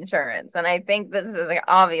life insurance? And I think this is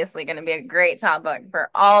obviously going to be a great topic for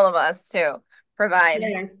all of us to provide.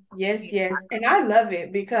 Yes, yes, yes. And I love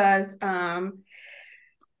it because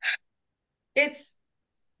it's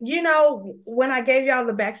when I gave y'all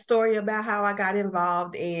the backstory about how I got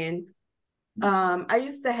involved in I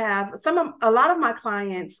used to have a lot of my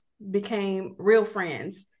clients became real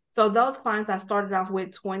friends. So those clients I started off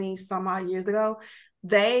with 20 some odd years ago,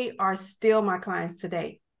 they are still my clients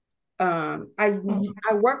today. I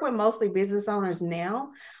work with mostly business owners now,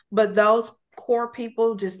 but those core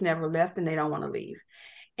people just never left and they don't want to leave.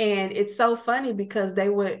 And it's so funny because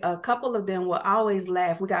a couple of them would always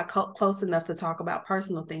laugh. We got close enough to talk about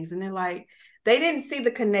personal things. And they're like, they didn't see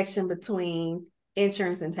the connection between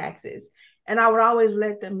insurance and taxes. And I would always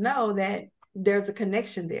let them know that there's a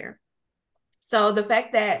connection there. So the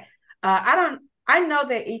fact that I know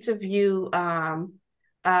that each of you, I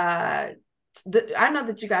know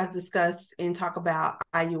that you guys discuss and talk about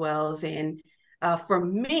IULs. And for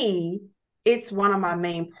me, it's one of my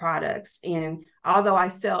main products. And although I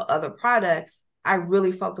sell other products, I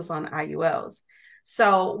really focus on IULs.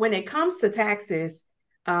 So when it comes to taxes,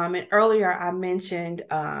 and earlier I mentioned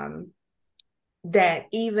that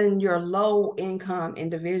even your low income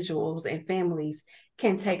individuals and families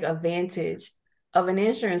can take advantage of an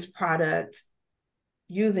insurance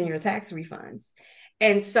using your tax refunds.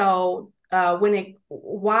 And so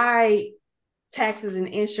why taxes and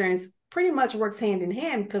insurance pretty much works hand in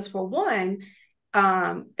hand, because for one,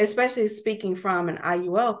 especially speaking from an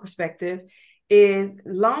IUL perspective, is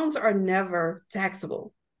loans are never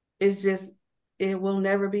taxable. It will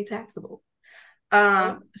never be taxable.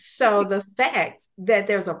 So the fact that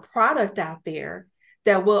there's a product out there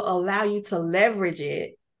that will allow you to leverage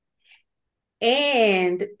it,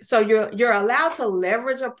 and so you're allowed to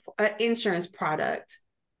leverage an insurance product,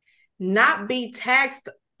 not be taxed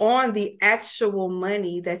on the actual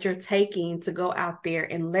money that you're taking to go out there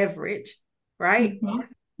and leverage, right?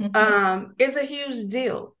 Is a huge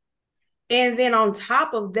deal. And then on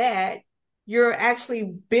top of that, you're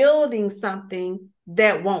actually building something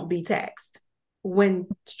that won't be taxed when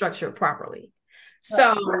structured properly.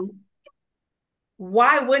 So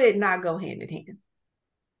why would it not go hand in hand?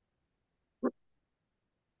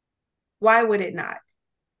 Why would it not?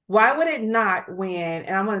 Why would it not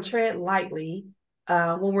and I'm going to tread lightly,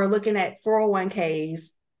 when we're looking at 401ks,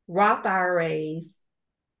 Roth IRAs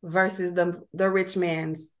versus the rich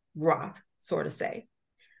man's Roth, sort of say.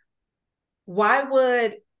 Why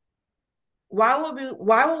would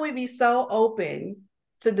we be so open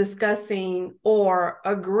to discussing or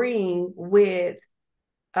agreeing with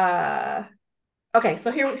okay,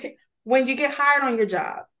 so here, when you get hired on your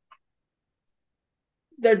job,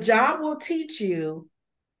 the job will teach you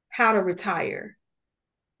how to retire.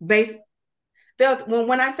 When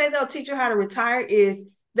I say they'll teach you how to retire, is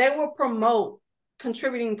they will promote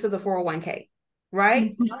contributing to the 401k,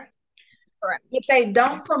 right? Correct. But they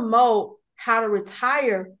don't promote how to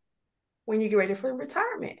retire when you get ready for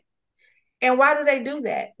retirement. And why do they do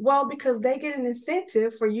that? Well, because they get an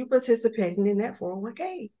incentive for you participating in that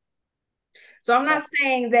 401k. So I'm not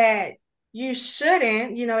saying that you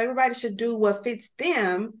shouldn't, everybody should do what fits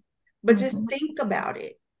them, but just think about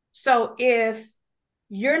it. So if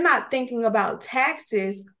you're not thinking about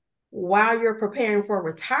taxes while you're preparing for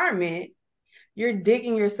retirement, you're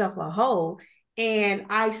digging yourself a hole. And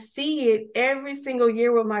I see it every single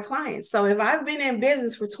year with my clients. So if I've been in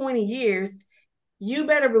business for 20 years, you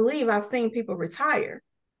better believe I've seen people retire.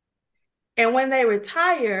 And when they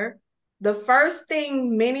retire, the first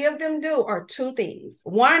thing many of them do are two things.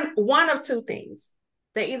 One of two things.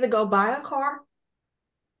 They either go buy a car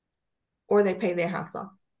or they pay their house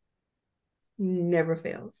off. Never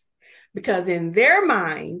fails. Because in their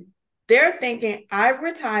mind, they're thinking, I've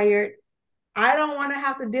retired. I don't want to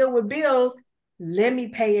have to deal with bills. Let me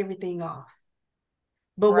pay everything off.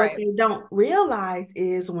 But what they don't realize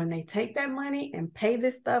is when they take that money and pay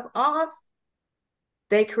this stuff off,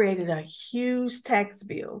 they created a huge tax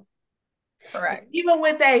bill. Correct. Even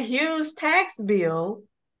with that huge tax bill,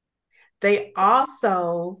 they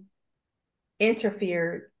also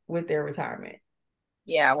interfered with their retirement.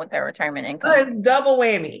 Yeah, with their retirement income. So it's double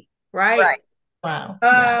whammy, right? Wow.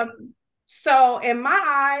 So in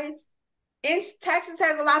my eyes, taxes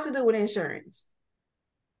has a lot to do with insurance.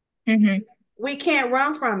 Mm-hmm. We can't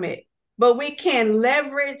run from it, but we can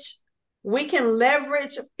leverage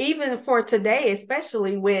even for today,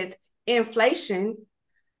 especially with inflation.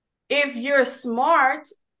 If you're smart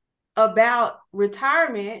about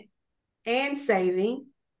retirement and saving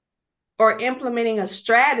or implementing a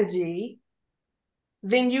strategy,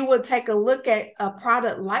 then you would take a look at a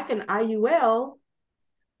product like an IUL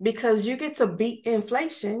because you get to beat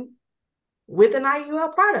inflation with an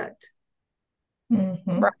IUL product.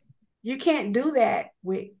 Mm-hmm. Right. You can't do that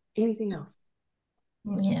with anything else.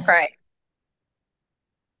 Yeah. Right.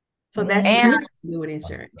 So that's and what you do with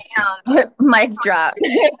insurance. Mic drop.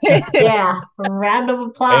 Yeah. Round of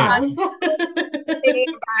applause.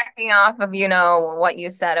 Backing off of, what you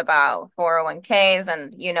said about 401ks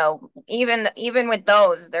and, even with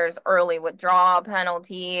those, there's early withdrawal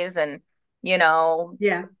penalties and,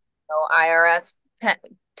 Yeah. IRS,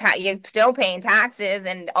 you're still paying taxes.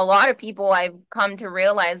 And a lot of people I've come to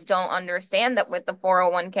realize don't understand that with the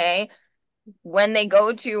 401k, when they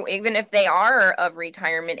go to, even if they are of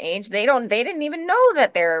retirement age, they didn't even know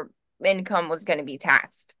that their income was going to be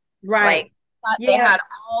taxed. Right. Like, they had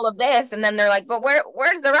all of this, and then they're like, but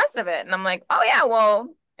where's the rest of it? And I'm like, oh yeah, well,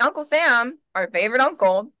 Uncle Sam, our favorite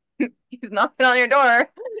uncle, he's knocking on your door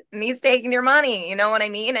and he's taking your money. You know what I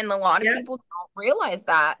mean? And a lot of people don't realize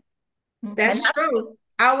that. That's true.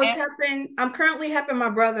 I'm currently helping my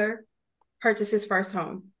brother purchase his first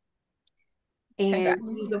home. And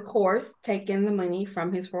he's, of course, taking the money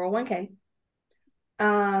from his 401k.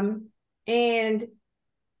 And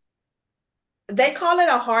they call it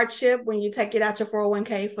a hardship when you take it out your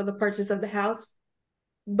 401k for the purchase of the house.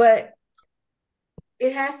 But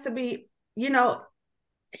it has to be,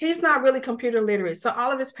 he's not really computer literate. So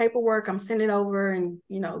all of his paperwork, I'm sending over and,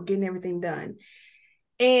 getting everything done.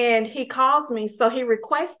 And he calls me. So he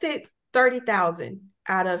requested $30,000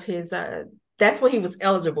 out of his, that's what he was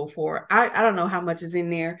eligible for. I don't know how much is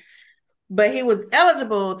in there, but he was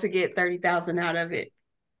eligible to get $30,000 out of it.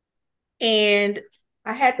 And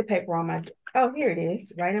I had the paper on my, here it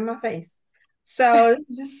is, right in my face. So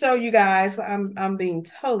just so you guys, I'm being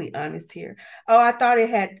totally honest here. I thought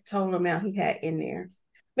it had the total amount he had in there.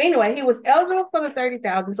 But anyway, he was eligible for the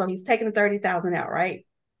 $30,000, so he's taking the $30,000 out, right?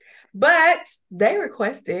 But they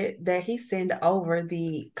requested that he send over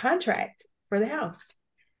the contract for the house.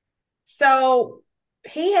 So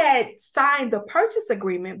he had signed the purchase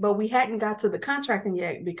agreement, but we hadn't got to the contracting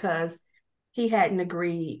yet because he hadn't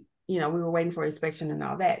agreed. We were waiting for inspection and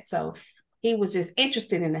all that. So he was just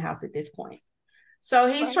interested in the house at this point. So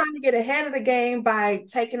he's trying to get ahead of the game by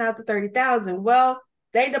taking out the $30,000. Well,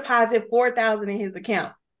 they deposit $4,000 in his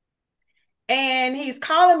account. And he's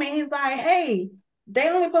calling me. He's like, hey, they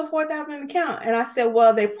only put $4,000 in the account. And I said,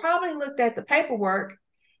 well, they probably looked at the paperwork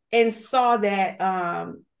and saw that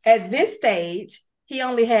at this stage, he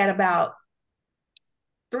only had about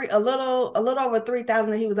a little over $3,000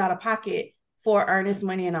 that he was out of pocket for earnest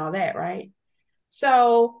money and all that, right?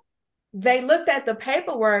 So they looked at the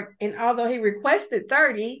paperwork, and although he requested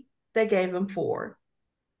 30, they gave him 4.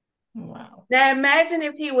 Wow. Now imagine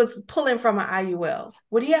if he was pulling from an IUL.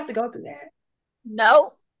 Would he have to go through that?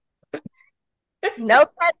 No. No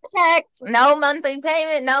cut checks, no monthly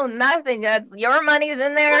payment, no nothing. Just your money's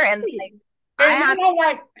in there, and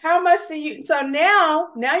how much do you? So now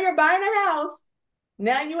you're buying a house.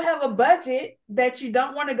 Now you have a budget that you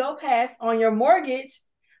don't want to go past on your mortgage,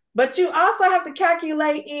 but you also have to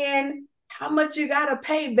calculate in how much you got to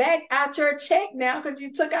pay back out your check now because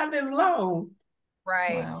you took out this loan.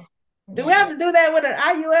 Right. Wow. Do we have to do that with an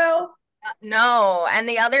IUL? No. And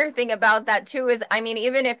the other thing about that too is, I mean,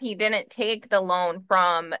 even if he didn't take the loan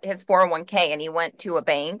from his 401k and he went to a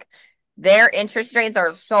bank, their interest rates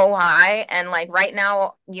are so high. And like right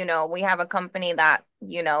now, we have a company that,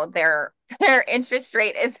 their interest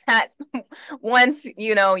rate is at once,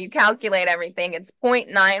 you calculate everything, it's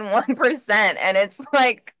 0.91%. And it's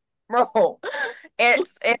like, bro,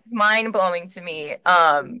 it's mind blowing to me.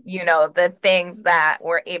 The things that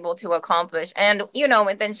we're able to accomplish. And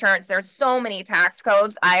with insurance, there's so many tax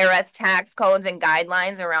codes, IRS tax codes and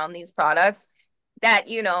guidelines around these products that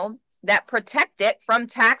that protect it from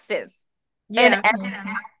taxes. And Yeah. And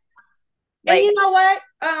like, you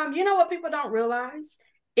know what people don't realize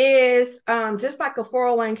is just like a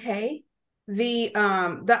 401k, the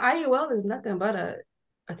IUL is nothing but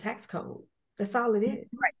a tax code. That's all it is.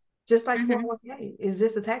 right. Just like Mhm. 401k is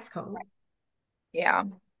just a tax code. Yeah.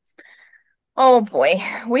 Oh boy,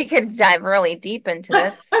 we could dive really deep into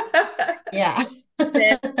this. Yeah. I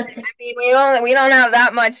mean, we don't have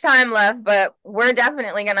that much time left, but we're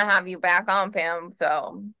definitely gonna have you back on, Pam.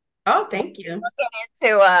 So Oh, thank you.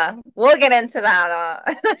 we'll get into that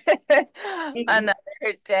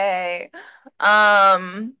another day.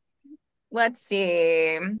 Um, let's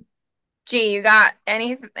see. Gee, you got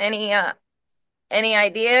any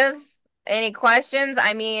ideas? Any questions?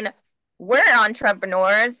 I mean, we're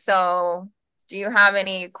entrepreneurs, so do you have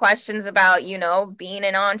any questions about, being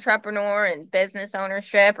an entrepreneur and business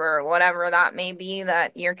ownership or whatever that may be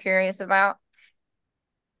that you're curious about?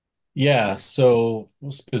 Yeah, so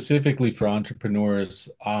specifically for entrepreneurs,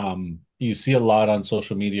 you see a lot on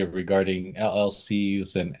social media regarding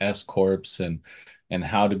LLCs and S corps and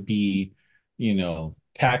how to be,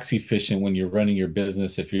 tax efficient when you're running your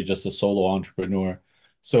business if you're just a solo entrepreneur.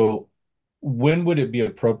 So when would it be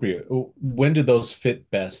appropriate? When do those fit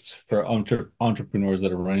best for entrepreneurs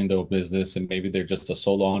that are running their business and maybe they're just a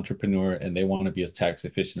solo entrepreneur and they want to be as tax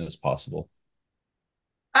efficient as possible?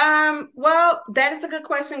 Well, that is a good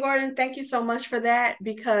question, Gordon. Thank you so much for that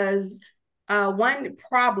because one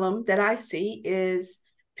problem that I see is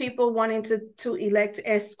people wanting to elect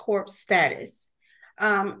S Corp status.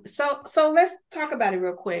 So let's talk about it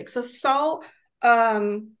real quick. A sole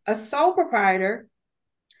proprietor.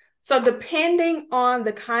 So depending on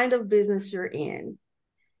the kind of business you're in,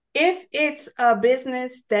 if it's a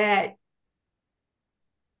business that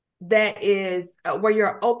is where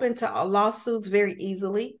you're open to lawsuits very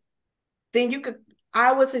easily, then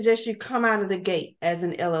I would suggest you come out of the gate as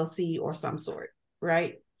an LLC or some sort,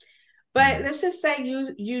 right? But let's just say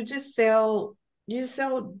you just sell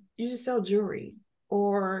jewelry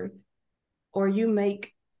or you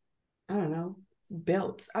make, I don't know,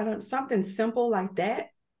 belts. I don't something simple like that.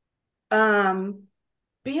 Um,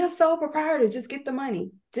 be a sole proprietor, just get the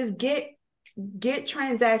money. Just get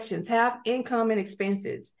transactions, have income and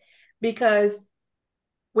expenses. Because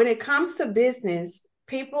when it comes to business,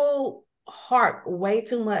 people harp way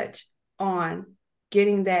too much on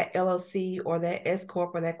getting that LLC or that S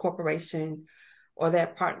corp or that corporation or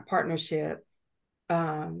that partnership.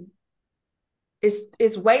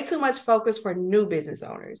 It's way too much focus for new business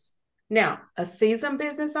owners. Now, a seasoned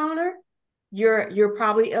business owner, you're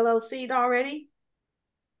probably LLC'd already.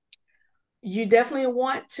 You definitely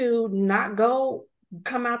want to not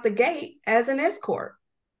come out the gate as an S corp.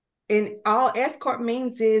 And all S corp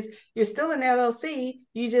means is you're still an LLC.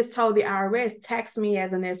 You just told the IRS tax me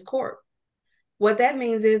as an S corp. What that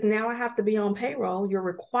means is now I have to be on payroll. You're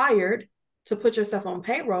required to put yourself on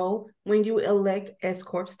payroll when you elect S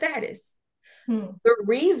corp status. The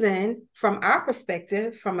reason, from our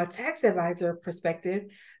perspective, from a tax advisor perspective,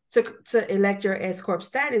 to elect your S corp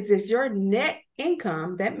status is your net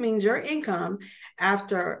income. That means your income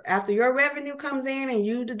after your revenue comes in and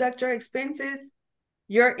you deduct your expenses.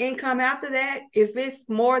 Your income after that, if it's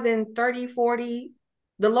more than 30, 40,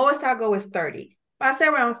 the lowest I'll go is 30. But I say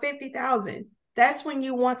around 50,000, that's when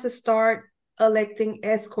you want to start electing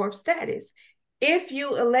S Corp status. If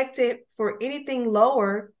you elect it for anything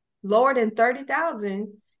lower than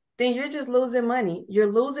 30,000, then you're just losing money.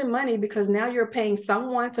 You're losing money because now you're paying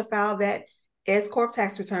someone to file that S Corp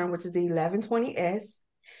tax return, which is the 1120S.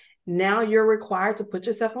 Now you're required to put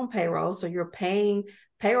yourself on payroll. So you're paying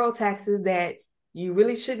payroll taxes that you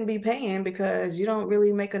really shouldn't be paying because you don't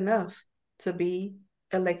really make enough to be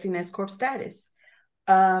electing S Corp status.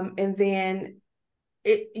 And then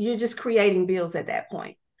you're just creating bills at that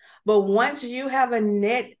point. But once you have a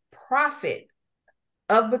net profit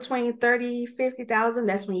of between 30, 50,000,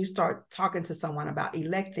 that's when you start talking to someone about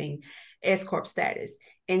electing S Corp status.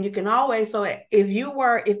 And you can always, so if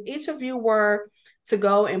each of you were to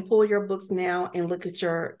go and pull your books now and look at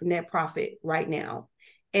your net profit right now,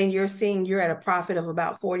 and you're seeing you're at a profit of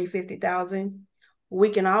about 40, 50,000, we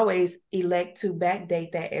can always elect to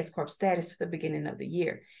backdate that S Corp status to the beginning of the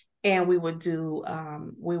year. And we would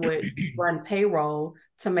run payroll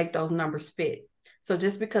to make those numbers fit. So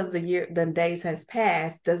just because the days has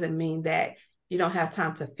passed doesn't mean that you don't have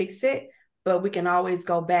time to fix it, but we can always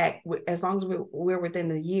go back. As long as we're within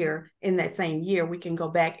the year, in that same year, we can go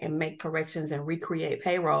back and make corrections and recreate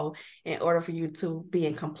payroll in order for you to be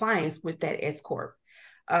in compliance with that S Corp.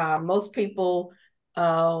 Most people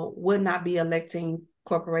would not be electing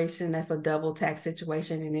corporation. That's a double tax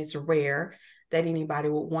situation, and it's rare that anybody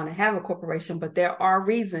would want to have a corporation, but there are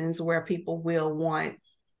reasons where people will want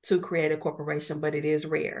to create a corporation, but it is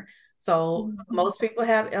rare. So most people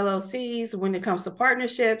have LLCs. When it comes to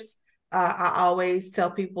partnerships, I always tell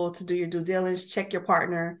people to do your due diligence, check your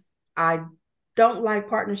partner. I don't like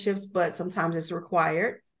partnerships, but sometimes it's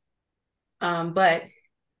required. But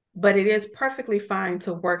it is perfectly fine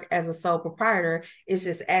to work as a sole proprietor. It's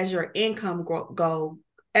just as your income grows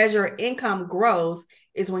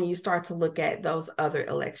is when you start to look at those other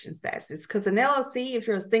election statuses. Because an LLC, if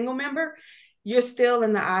you're a single member, you're still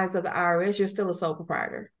in the eyes of the IRS, you're still a sole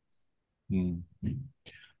proprietor. Mm-hmm.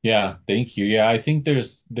 Yeah, thank you. Yeah, I think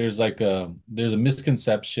there's a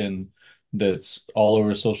misconception that's all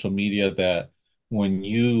over social media that when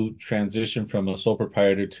you transition from a sole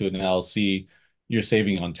proprietor to an LLC, you're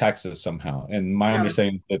saving on taxes somehow. And my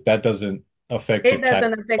understanding is that doesn't affect your tax. It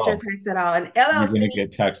doesn't affect your tax at all. An LLC, you're going to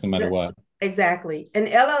get taxed no matter what. Exactly. An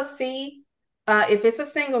LLC, if it's a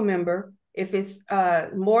single member, if it's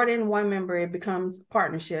more than one member, it becomes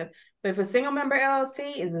partnership. But if a single member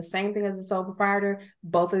LLC is the same thing as a sole proprietor,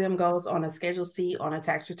 both of them goes on a Schedule C on a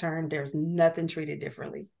tax return. There's nothing treated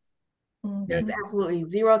differently. Mm-hmm. There's absolutely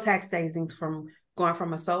zero tax savings from going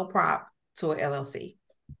from a sole prop to a LLC.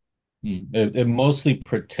 It mostly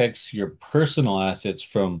protects your personal assets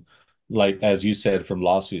from, like, as you said, from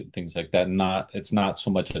lawsuit and things like that. It's not so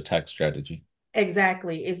much a tax strategy.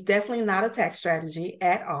 Exactly. It's definitely not a tax strategy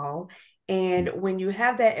at all. And when you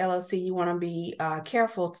have that LLC, you want to be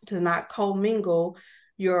careful to not commingle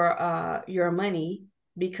your money,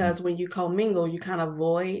 because when you commingle, you kind of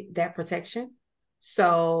void that protection.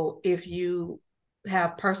 So if you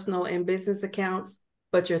have personal and business accounts,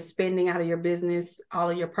 but you're spending out of your business, all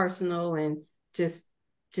of your personal and just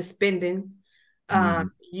spending,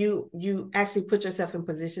 you actually put yourself in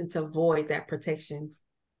position to void that protection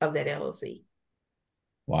of that LLC.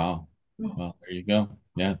 Wow. Well, there you go.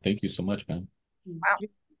 Yeah, thank you so much, man. Wow.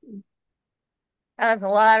 That was a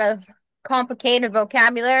lot of complicated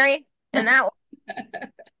vocabulary in that one.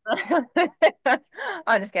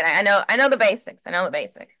 I'm just kidding. I know the basics.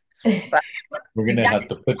 But we're gonna have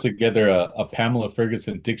to put together a Pamela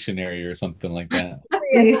Ferguson dictionary or something like that.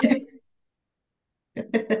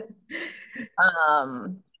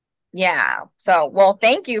 Yeah. So, well,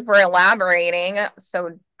 thank you for elaborating.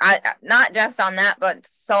 So, I not just on that, but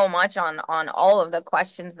so much on all of the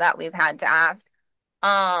questions that we've had to ask.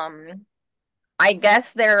 I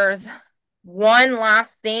guess there's one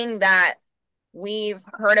last thing that we've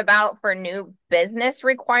heard about for new business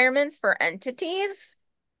requirements for entities,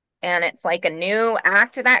 and it's like a new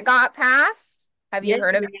act that got passed. Have you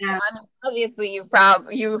heard of it? I mean, obviously, you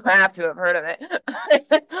have to have heard of it.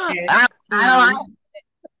 Yeah. I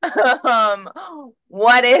don't.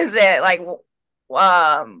 What is it like?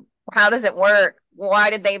 How does it work? Why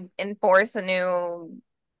did they enforce a new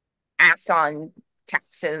act on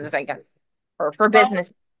taxes, I guess, or for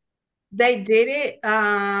business? They did it.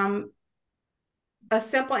 A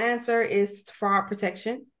simple answer is fraud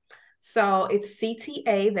protection. So it's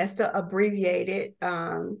CTA. That's the abbreviated.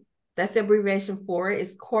 That's the abbreviation for it.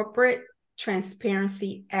 It's Corporate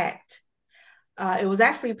Transparency Act. It was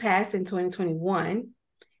actually passed in 2021.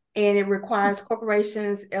 And it requires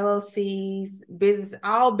corporations, LLCs,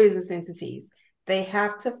 all business entities. They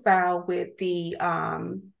have to file with the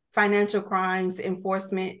Financial Crimes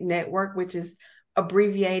Enforcement Network, which is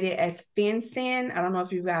abbreviated as FinCEN. I don't know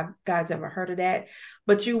if you guys ever heard of that,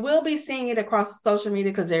 but you will be seeing it across social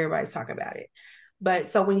media because everybody's talking about it.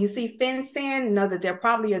 But so when you see FinCEN, know that they're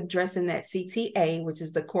probably addressing that CTA, which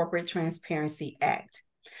is the Corporate Transparency Act.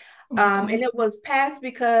 And it was passed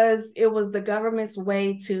because it was the government's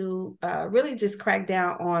way to really just crack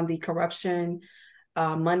down on the corruption,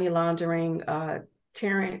 money laundering,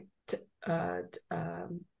 terrorist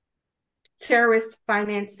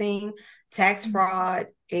financing, tax fraud,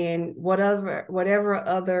 and whatever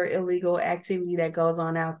other illegal activity that goes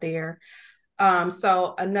on out there.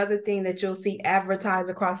 So another thing that you'll see advertised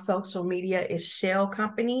across social media is shell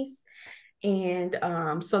companies. And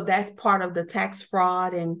so that's part of the tax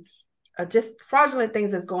fraud and just fraudulent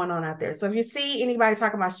things that's going on out there. So if you see anybody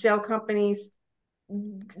talking about shell companies,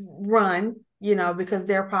 run, because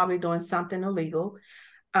they're probably doing something illegal.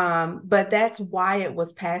 But that's why it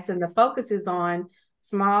was passed, and the focus is on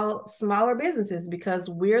smaller businesses, because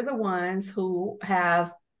we're the ones who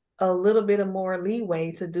have a little bit of more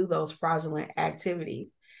leeway to do those fraudulent activities.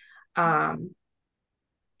 And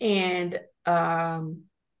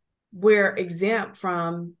we're exempt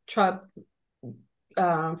from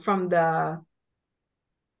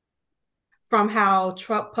from how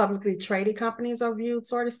publicly traded companies are viewed,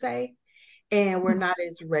 sort of say, and we're not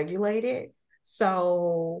as regulated.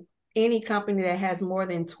 So any company that has more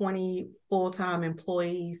than 20 full-time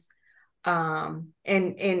employees, and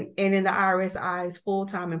in the IRS eyes,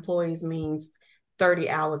 full-time employees means 30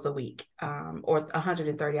 hours a week, or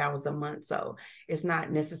 130 hours a month. So it's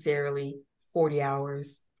not necessarily 40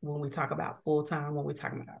 hours when we talk about full-time, when we're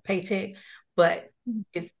talking about paycheck, but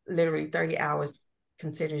it's literally 30 hours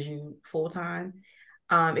considers you full-time.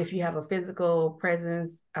 If you have a physical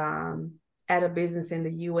presence at a business in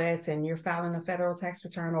the U.S. and you're filing a federal tax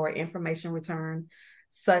return or information return,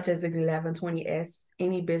 such as an 1120S,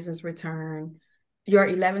 any business return, your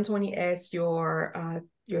 1120S, your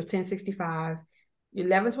 1065, your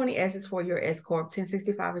 1120S is for your S Corp,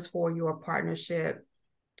 1065 is for your partnership,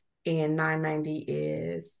 and 990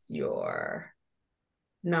 is your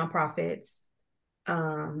nonprofits,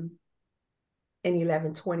 and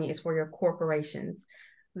 1120 is for your corporations.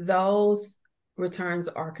 Those returns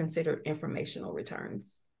are considered informational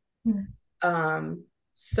returns.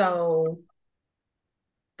 So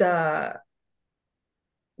the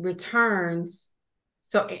returns,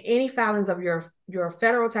 so any filings of your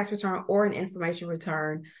federal tax return or an information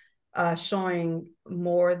return showing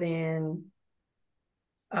more than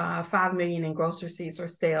 5 million in gross receipts or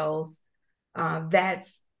sales,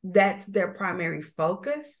 that's their primary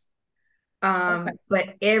focus.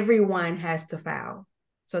 But everyone has to file.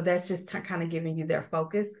 So that's just kind of giving you their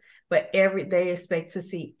focus. But they expect to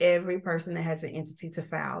see every person that has an entity to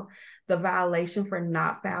file. The violation for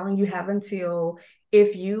not filing, you have until,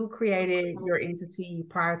 if you created your entity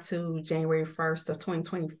prior to January 1st of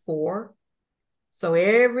 2024. So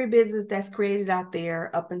every business that's created out there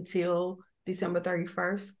up until December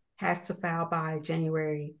 31st has to file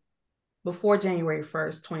before January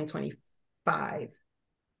 1st, 2025.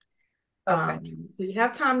 So you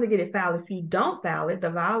have time to get it filed. If you don't file it,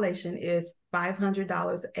 the violation is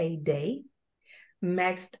 $500 a day,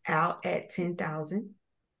 maxed out at $10,000.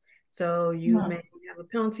 So you may have a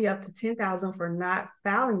penalty up to $10,000 for not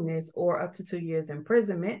filing this, or up to 2 years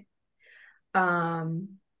imprisonment.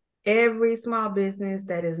 Every small business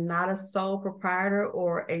that is not a sole proprietor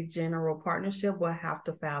or a general partnership will have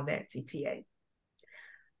to file that CTA.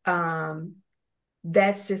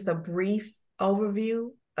 That's just a brief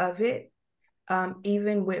overview of it.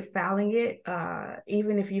 Even with filing it,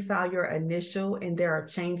 even if you file your initial and there are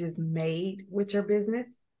changes made with your business,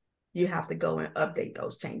 you have to go and update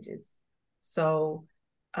those changes. So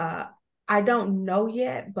I don't know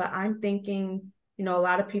yet, but I'm thinking, a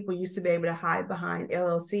lot of people used to be able to hide behind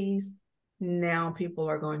LLCs. Now people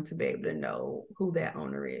are going to be able to know who that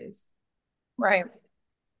owner is. Right.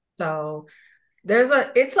 So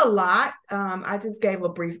it's a lot. I just gave a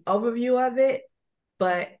brief overview of it,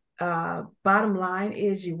 but bottom line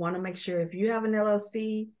is, you want to make sure, if you have an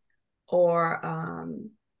LLC or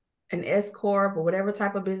an S Corp or whatever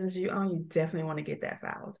type of business you own, you definitely want to get that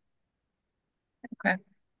filed. Okay.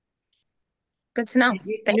 Good to know.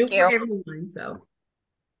 It's Thank new you. for everyone, so.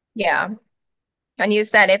 Yeah. And you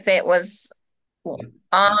said if it was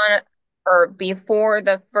on or before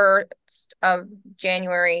the 1st of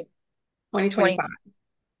January 2025.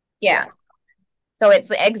 Yeah. So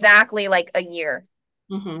it's exactly like a year.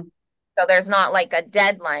 Mm-hmm. So there's not like a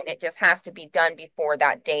deadline. It just has to be done before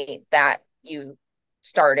that date that you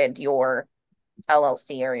started your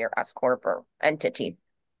LLC or your S Corp or entity.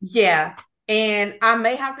 Yeah. And I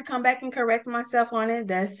may have to come back and correct myself on it.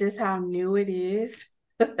 That's just how new it is.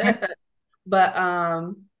 But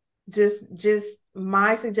just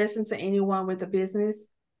my suggestion to anyone with a business,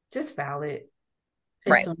 just file it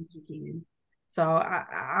as soon as you can. So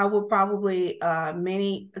I would probably,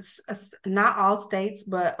 not all states,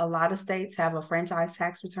 but a lot of states have a franchise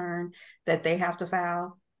tax return that they have to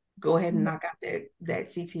file. Go ahead and knock out that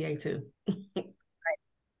CTA too.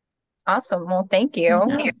 Awesome. Well, thank you.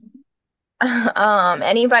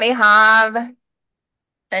 Anybody have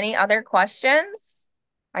any other questions?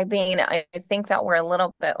 I think that we're a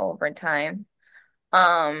little bit over time.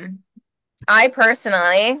 I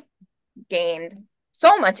personally gained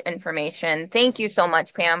so much information. Thank you so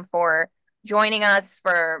much, Pam, for joining us,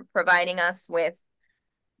 for providing us with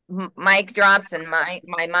mic drops and my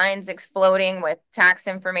mind's exploding with tax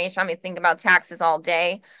information. I mean, think about taxes all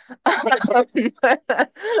day. But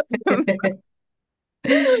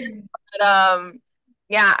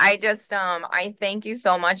yeah, I thank you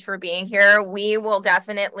so much for being here. We will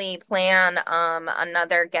definitely plan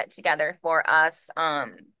another get together for us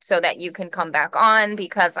so that you can come back on,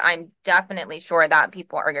 because I'm definitely sure that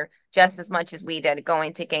people are just as much as we did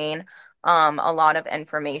going to gain a lot of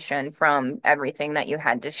information from everything that you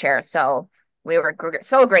had to share. So we were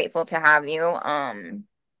so grateful to have you.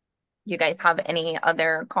 You guys have any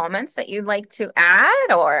other comments that you'd like to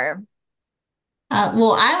add, or?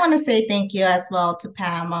 Well, I want to say thank you as well to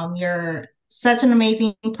Pam. You're such an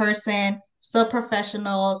amazing person, so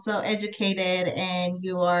professional, so educated, and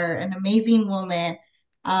you are an amazing woman.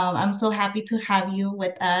 I'm so happy to have you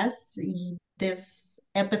with us. This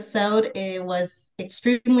episode, it was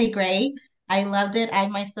extremely great. I loved it. I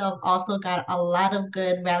myself also got a lot of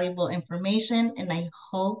good, valuable information, and I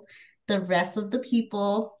hope the rest of the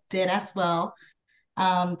people did as well.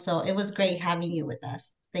 So it was great having you with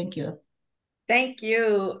us. Thank you. Thank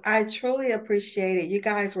you. I truly appreciate it. You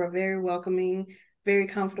guys were very welcoming, very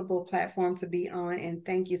comfortable platform to be on. And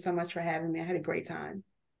thank you so much for having me. I had a great time.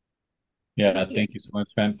 Yeah, Thank you. thank you so much,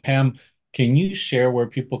 man. Pam, can you share where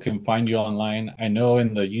people can find you online? I know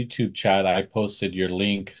in the YouTube chat I posted your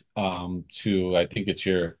link to, I think it's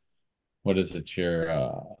your, what is it,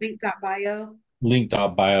 your Link.bio.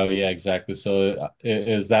 link.bio. Yeah, exactly. So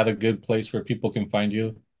is that a good place where people can find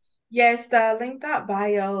you? Yes, the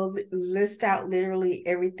link.bio lists out literally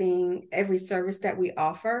everything, every service that we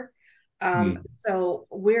offer. Hmm. So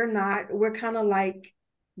we're kind of like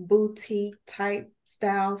boutique type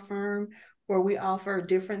style firm where we offer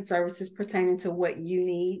different services pertaining to what you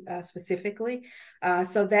need specifically.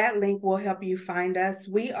 So that link will help you find us.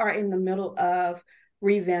 We are in the middle of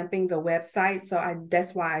revamping the website, so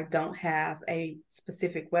that's why I don't have a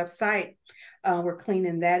specific website. We're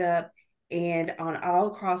cleaning that up. And on all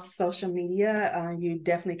across social media, you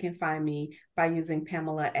definitely can find me by using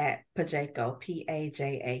Pamela at Pajako,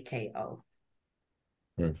 Pajako.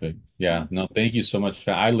 Perfect. Yeah, no, thank you so much.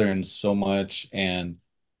 I learned so much, and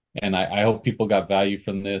I hope people got value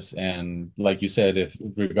from this. And like you said, if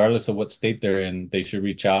regardless of what state they're in, they should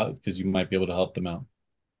reach out because you might be able to help them out.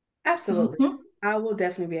 Absolutely. Mhm. I will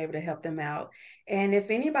definitely be able to help them out. And if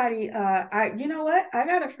anybody, you know what? I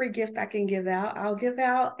got a free gift I can give out. I'll give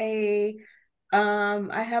out I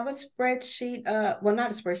have a spreadsheet, well, not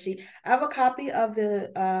a spreadsheet. I have a copy of two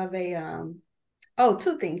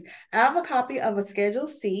things. I have a copy of a Schedule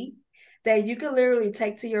C that you can literally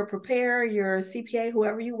take to your preparer, your CPA,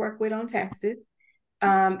 whoever you work with on taxes.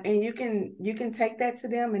 And you can take that to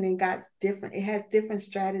them, and it has different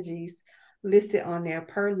strategies listed on there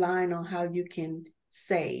per line on how you can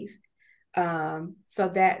save. So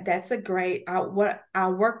that's a great. I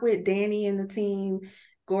work with Danny and the team,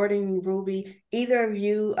 Gordon, Ruby, either of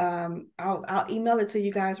you. I'll email it to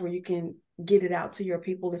you guys where you can get it out to your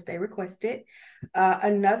people if they request it.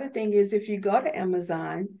 Another thing is if you go to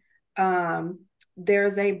Amazon,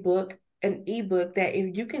 there's an ebook that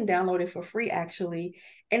if you can download it for free actually,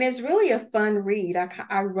 and it's really a fun read.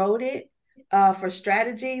 I wrote it for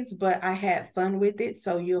strategies, but I had fun with it,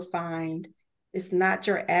 so you'll find it's not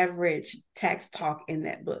your average tax talk in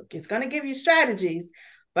that book. It's going to give you strategies,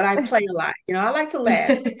 but I play a lot. I like to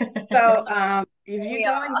laugh. So if you We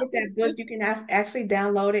go and are. get that book, you can actually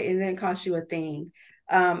download it, and it didn't cost you a thing.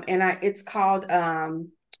 And it's called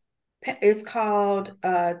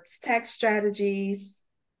Tax Strategies.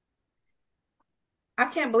 I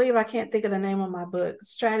can't believe I can't think of the name of my book.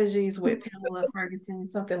 Strategies with Pamela Ferguson,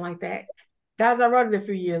 something like that. Guys, I wrote it a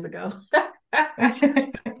few years ago.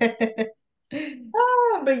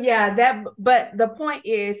 Oh, but yeah, but the point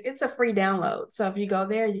is it's a free download. So if you go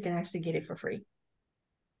there, you can actually get it for free.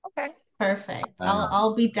 Okay. Perfect. I'll Um,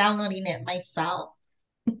 I'll be downloading it myself.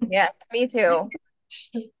 Yeah, me too. All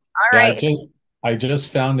yeah, right. I just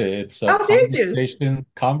found it. It's a Oh, did you?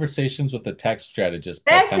 conversations with the tax strategist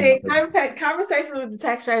by That's Pamela. it. I've had conversations with the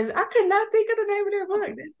tax strategist. I could not think of the name of their book.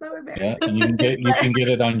 That's so Yeah, embarrassing. and you can get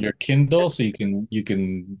it on your Kindle, so read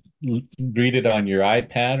it on your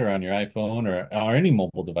iPad or on your iPhone or any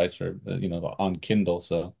mobile device for on Kindle.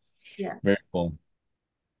 So Yeah. very cool.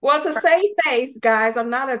 Well, to save face, guys, I'm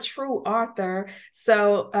not a true author,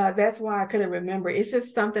 so that's why I couldn't remember. It's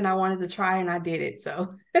just something I wanted to try, and I did it.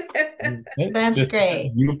 So, It's That's just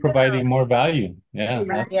great. you providing more value. Yeah, yeah.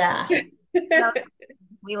 that's Yeah. Love,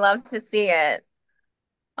 we love to see it.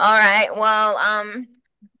 All right. Well,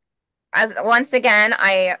 as once again,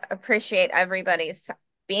 I appreciate everybody's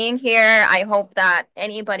being here. I hope that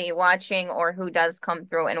anybody watching or who does come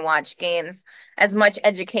through and watch gains as much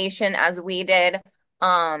education as we did.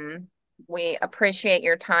 We appreciate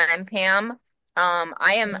your time, Pam.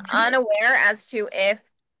 I am unaware as to if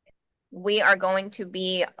we are going to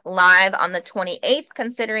be live on the 28th,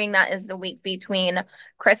 considering that is the week between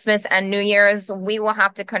Christmas and New Year's. We will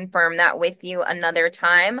have to confirm that with you another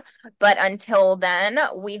time. But until then,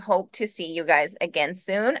 we hope to see you guys again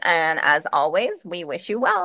soon. And as always, we wish you well.